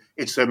world.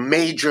 It's a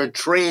major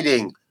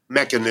trading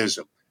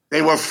mechanism.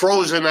 They were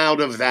frozen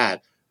out of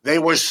that. They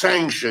were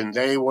sanctioned.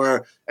 They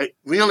were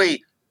really,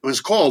 it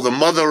was called the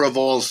mother of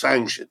all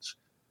sanctions.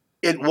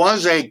 It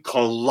was a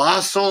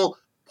colossal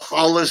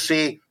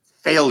policy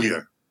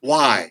failure.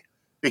 Why?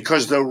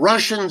 Because the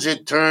Russians,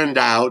 it turned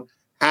out,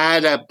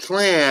 had a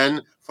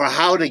plan for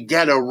how to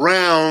get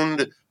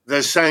around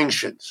the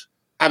sanctions.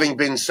 Having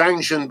been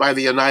sanctioned by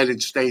the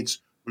United States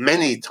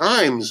many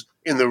times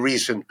in the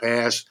recent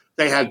past,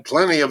 they had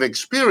plenty of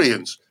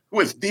experience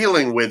with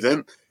dealing with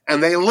them,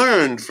 and they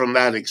learned from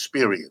that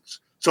experience.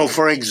 So,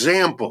 for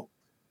example,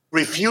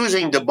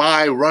 refusing to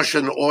buy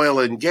Russian oil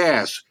and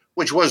gas,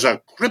 which was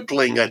a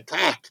crippling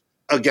attack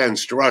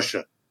against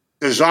Russia,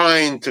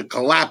 designed to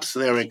collapse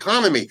their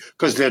economy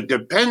because they're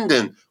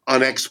dependent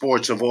on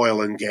exports of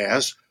oil and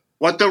gas,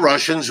 what the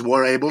Russians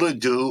were able to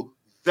do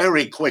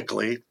very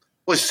quickly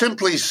was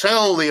simply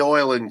sell the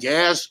oil and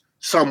gas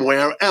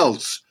somewhere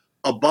else,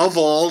 above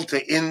all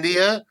to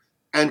India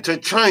and to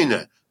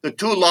China. The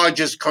two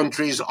largest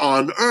countries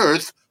on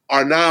earth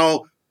are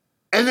now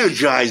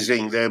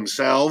energizing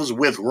themselves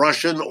with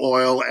Russian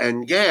oil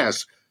and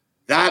gas.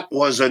 That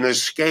was an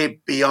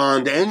escape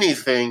beyond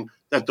anything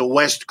that the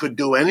West could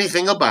do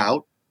anything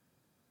about.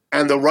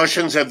 And the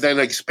Russians have then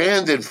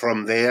expanded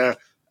from there,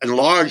 and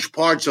large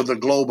parts of the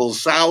global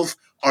South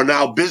are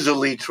now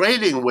busily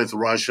trading with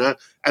Russia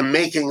and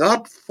making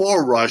up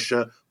for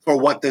Russia for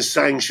what the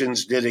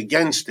sanctions did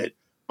against it.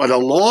 But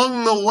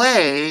along the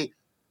way,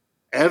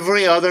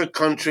 every other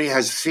country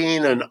has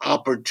seen an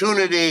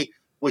opportunity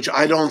which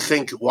I don't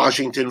think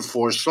Washington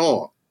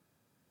foresaw.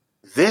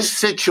 This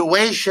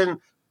situation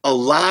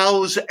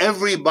allows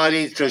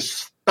everybody to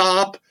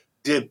stop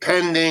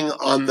depending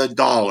on the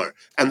dollar.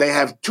 And they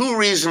have two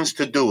reasons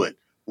to do it.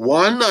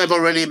 One, I've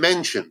already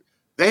mentioned.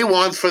 They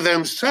want for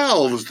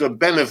themselves the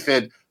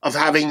benefit of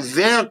having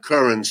their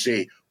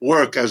currency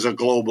work as a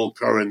global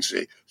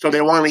currency. So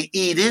they want to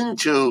eat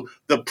into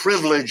the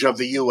privilege of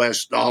the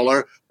US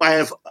dollar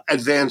by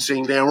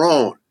advancing their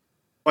own.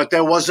 But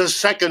there was a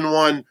second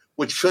one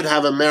which should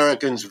have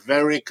Americans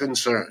very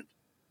concerned.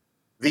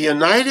 The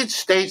United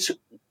States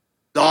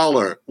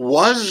dollar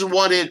was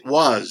what it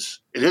was.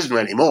 It isn't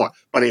anymore,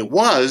 but it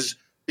was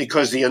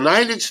because the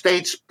United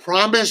States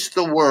promised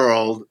the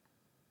world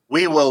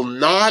we will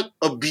not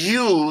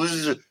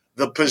abuse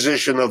the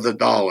position of the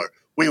dollar.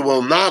 We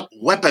will not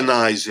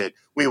weaponize it.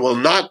 We will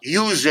not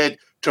use it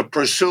to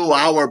pursue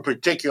our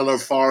particular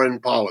foreign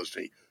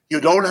policy. You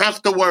don't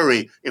have to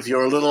worry if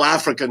you're a little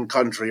African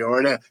country or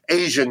an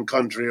Asian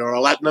country or a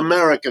Latin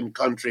American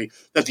country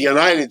that the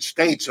United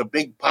States, a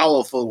big,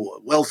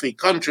 powerful, wealthy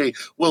country,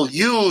 will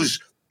use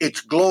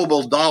its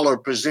global dollar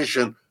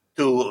position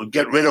to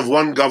get rid of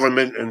one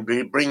government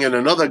and bring in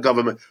another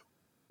government.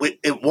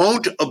 It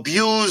won't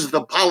abuse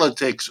the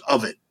politics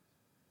of it.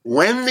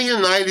 When the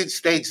United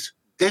States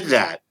did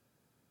that,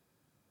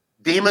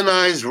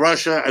 demonized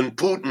Russia and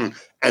Putin,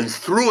 and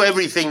threw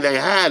everything they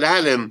had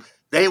at him,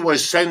 they were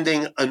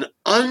sending an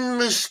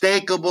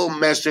unmistakable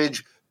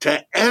message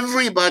to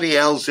everybody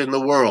else in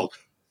the world,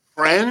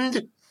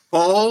 friend,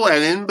 foe,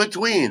 and in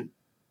between.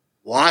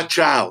 Watch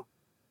out.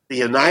 The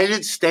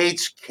United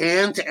States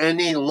can't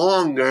any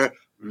longer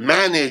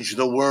manage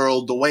the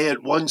world the way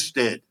it once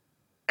did.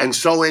 And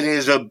so it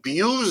is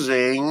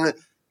abusing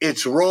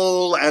its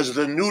role as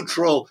the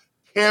neutral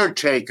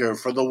caretaker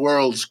for the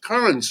world's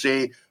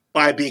currency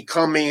by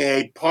becoming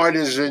a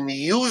partisan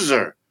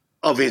user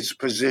of its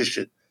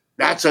position.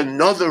 That's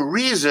another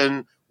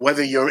reason,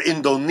 whether you're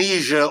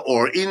Indonesia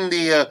or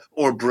India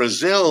or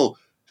Brazil,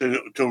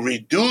 to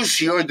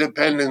reduce your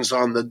dependence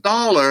on the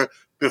dollar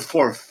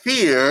before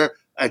fear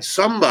at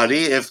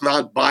somebody, if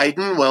not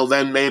Biden, well,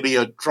 then maybe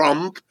a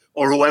Trump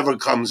or whoever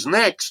comes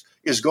next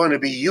is going to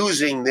be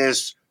using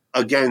this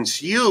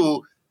against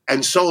you.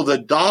 And so the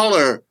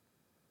dollar,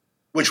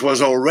 which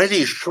was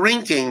already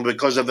shrinking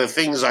because of the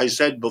things I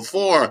said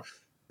before,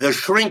 the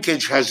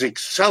shrinkage has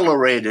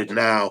accelerated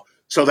now,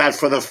 so that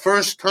for the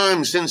first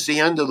time since the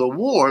end of the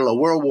war,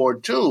 World War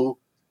II,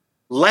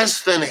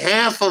 less than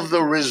half of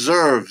the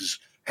reserves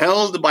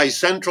held by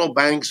central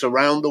banks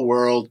around the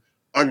world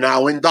are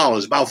now in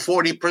dollars, about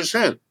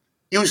 40%.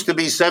 Used to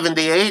be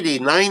 70, 80,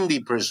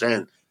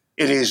 90%.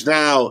 It is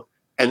now,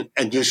 and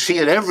you see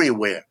it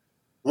everywhere.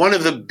 One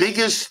of the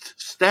biggest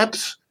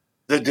steps,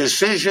 the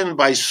decision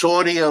by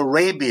Saudi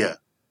Arabia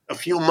a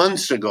few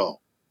months ago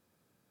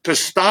to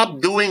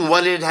stop doing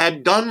what it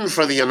had done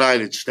for the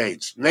United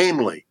States,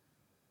 namely,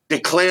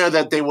 declare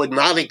that they would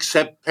not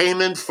accept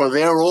payment for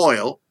their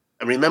oil.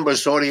 And remember,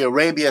 Saudi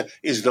Arabia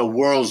is the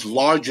world's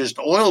largest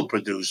oil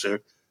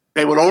producer.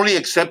 They would only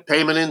accept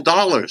payment in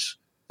dollars.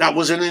 That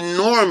was an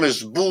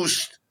enormous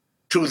boost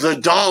to the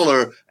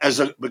dollar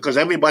because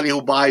everybody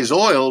who buys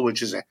oil,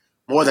 which is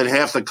more than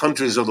half the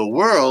countries of the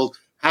world,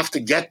 have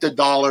to get the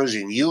dollars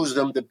and use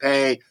them to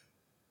pay.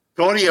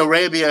 Saudi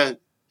Arabia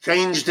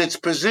changed its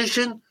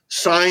position,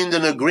 signed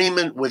an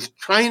agreement with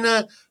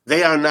China.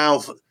 They are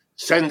now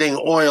sending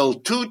oil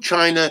to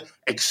China,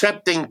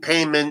 accepting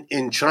payment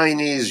in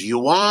Chinese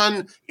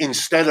yuan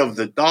instead of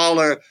the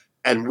dollar.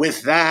 And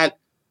with that,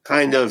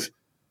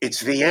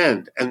 it's the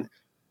end. And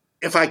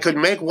if I could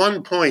make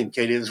one point,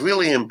 Katie, it's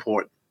really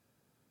important.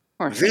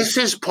 This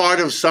is part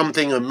of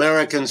something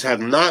Americans have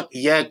not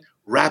yet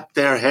wrapped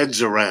their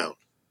heads around.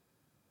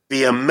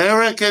 The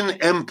American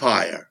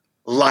empire,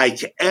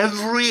 like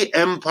every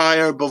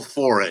empire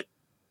before it,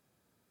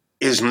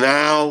 is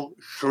now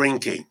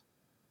shrinking.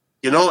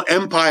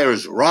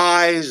 Empires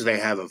rise, they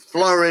have a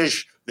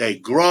flourish, they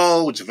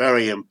grow, it's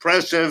very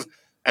impressive,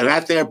 and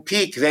at their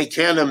peak, they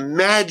can't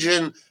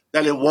imagine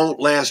that it won't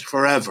last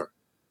forever.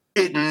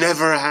 It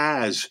never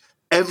has.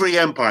 Every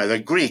empire, the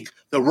Greek,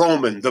 the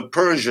Roman, the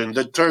Persian,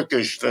 the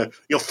Turkish,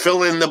 you'll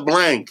fill in the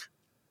blank.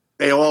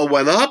 They all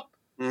went up,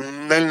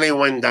 and then they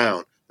went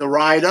down. The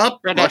ride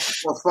up,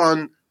 much more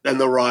fun than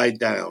the ride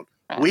down.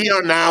 We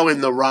are now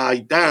in the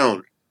ride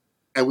down,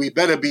 and we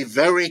better be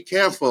very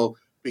careful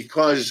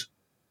because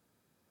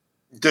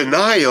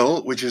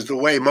denial, which is the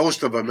way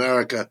most of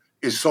America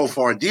is so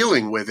far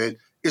dealing with it,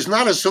 is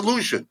not a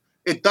solution.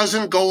 It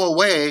doesn't go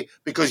away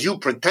because you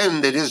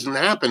pretend it isn't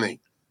happening.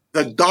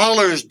 The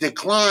dollar's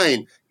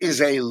decline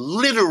is a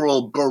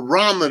literal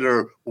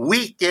barometer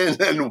week in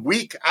and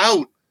week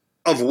out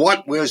of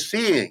what we're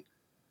seeing.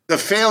 The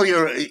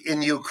failure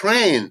in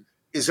Ukraine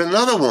is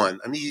another one.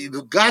 I mean,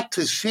 you've got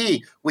to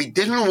see we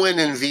didn't win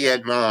in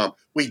Vietnam.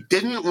 We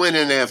didn't win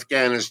in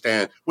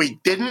Afghanistan. We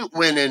didn't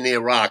win in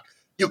Iraq.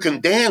 You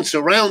can dance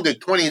around it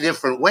 20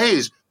 different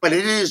ways, but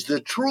it is the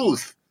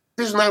truth.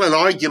 This is not an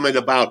argument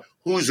about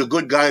who's the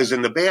good guys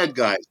and the bad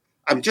guys.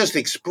 I'm just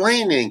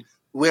explaining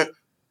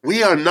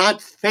we are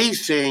not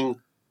facing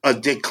a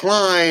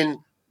decline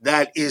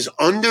that is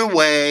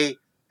underway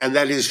and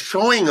that is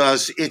showing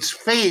us its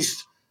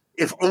face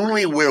if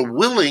only we're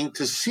willing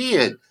to see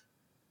it.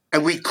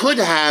 And we could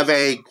have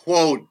a,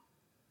 quote,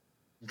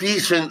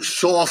 decent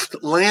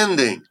soft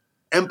landing.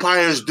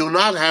 Empires do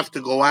not have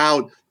to go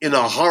out in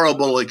a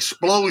horrible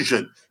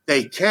explosion.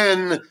 They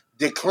can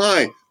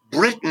decline.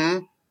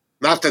 Britain,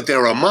 not that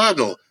they're a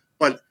model,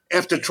 but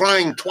after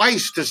trying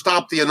twice to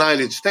stop the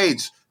United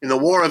States in the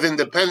War of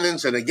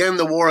Independence and again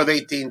the War of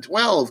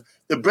 1812,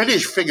 the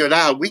British figured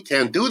out we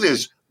can't do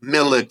this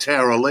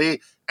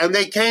militarily, and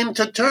they came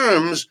to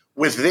terms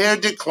with their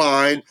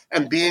decline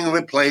and being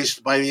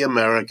replaced by the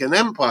American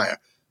empire.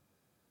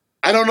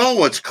 I don't know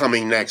what's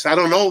coming next. I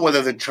don't know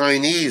whether the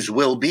Chinese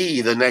will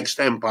be the next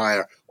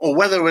empire or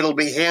whether it'll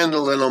be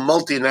handled in a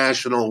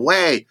multinational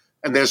way,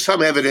 and there's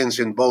some evidence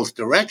in both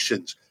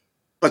directions.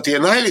 But the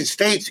United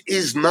States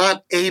is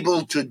not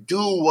able to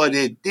do what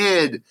it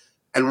did.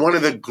 And one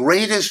of the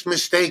greatest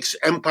mistakes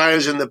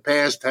empires in the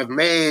past have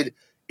made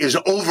is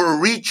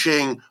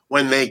overreaching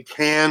when they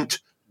can't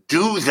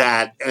do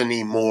that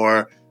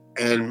anymore.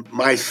 And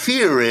my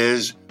fear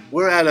is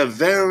we're at a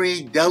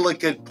very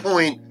delicate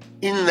point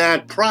in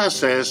that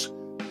process,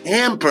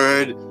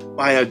 hampered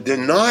by a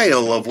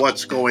denial of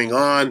what's going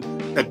on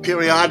that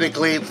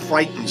periodically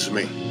frightens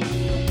me.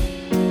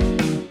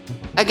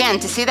 Again,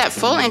 to see that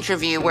full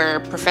interview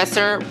where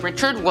Professor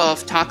Richard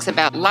Wolff talks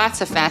about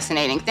lots of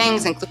fascinating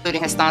things,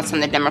 including his thoughts on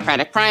the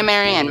Democratic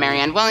primary and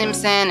Marianne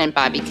Williamson and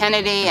Bobby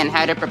Kennedy and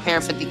how to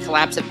prepare for the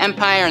collapse of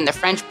empire and the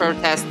French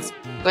protests,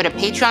 go to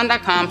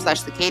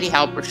patreon.com/The Katie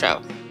Halper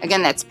Show.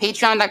 Again, that's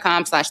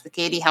patreon.com/The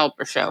Katie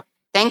Halper Show.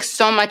 Thanks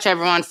so much,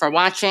 everyone, for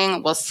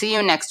watching. We'll see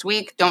you next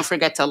week. Don't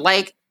forget to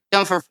like.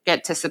 Don't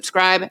forget to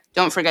subscribe.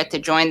 Don't forget to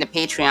join the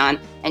Patreon.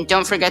 And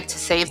don't forget to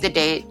save the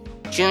date,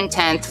 June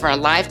 10th, for a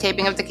live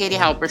taping of The Katie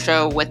Halper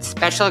Show with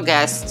special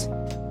guest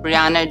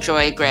Brianna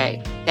Joy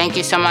Gray. Thank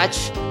you so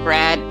much,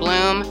 Brad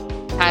Bloom,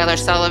 Tyler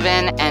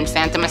Sullivan, and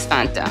Phantomus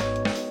Fanta.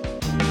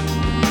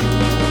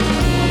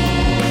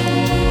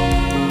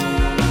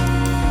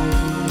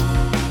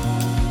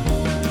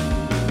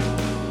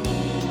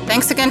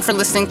 Thanks again for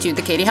listening to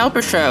The Katie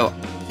Halper Show.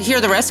 To hear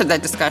the rest of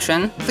that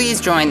discussion, please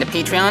join the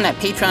Patreon at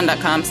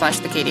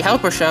patreon.com/The Katie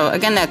Halper Show.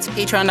 Again, that's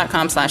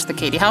patreon.com/The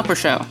Katie Halper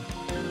Show.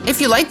 If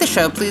you like the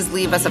show, please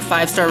leave us a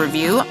 5-star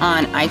review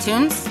on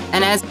iTunes.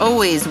 And as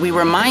always, we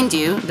remind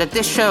you that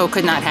this show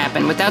could not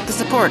happen without the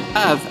support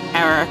of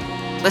our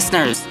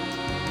listeners.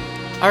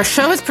 Our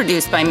show is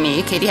produced by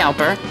me, Katie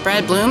Halper.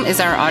 Brad Bloom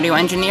is our audio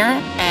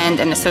engineer and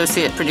an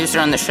associate producer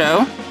on the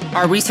show.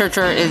 Our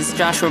researcher is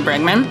Joshua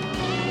Bregman.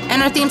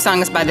 And our theme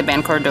song is by the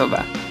band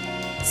Cordova.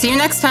 See you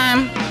next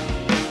time.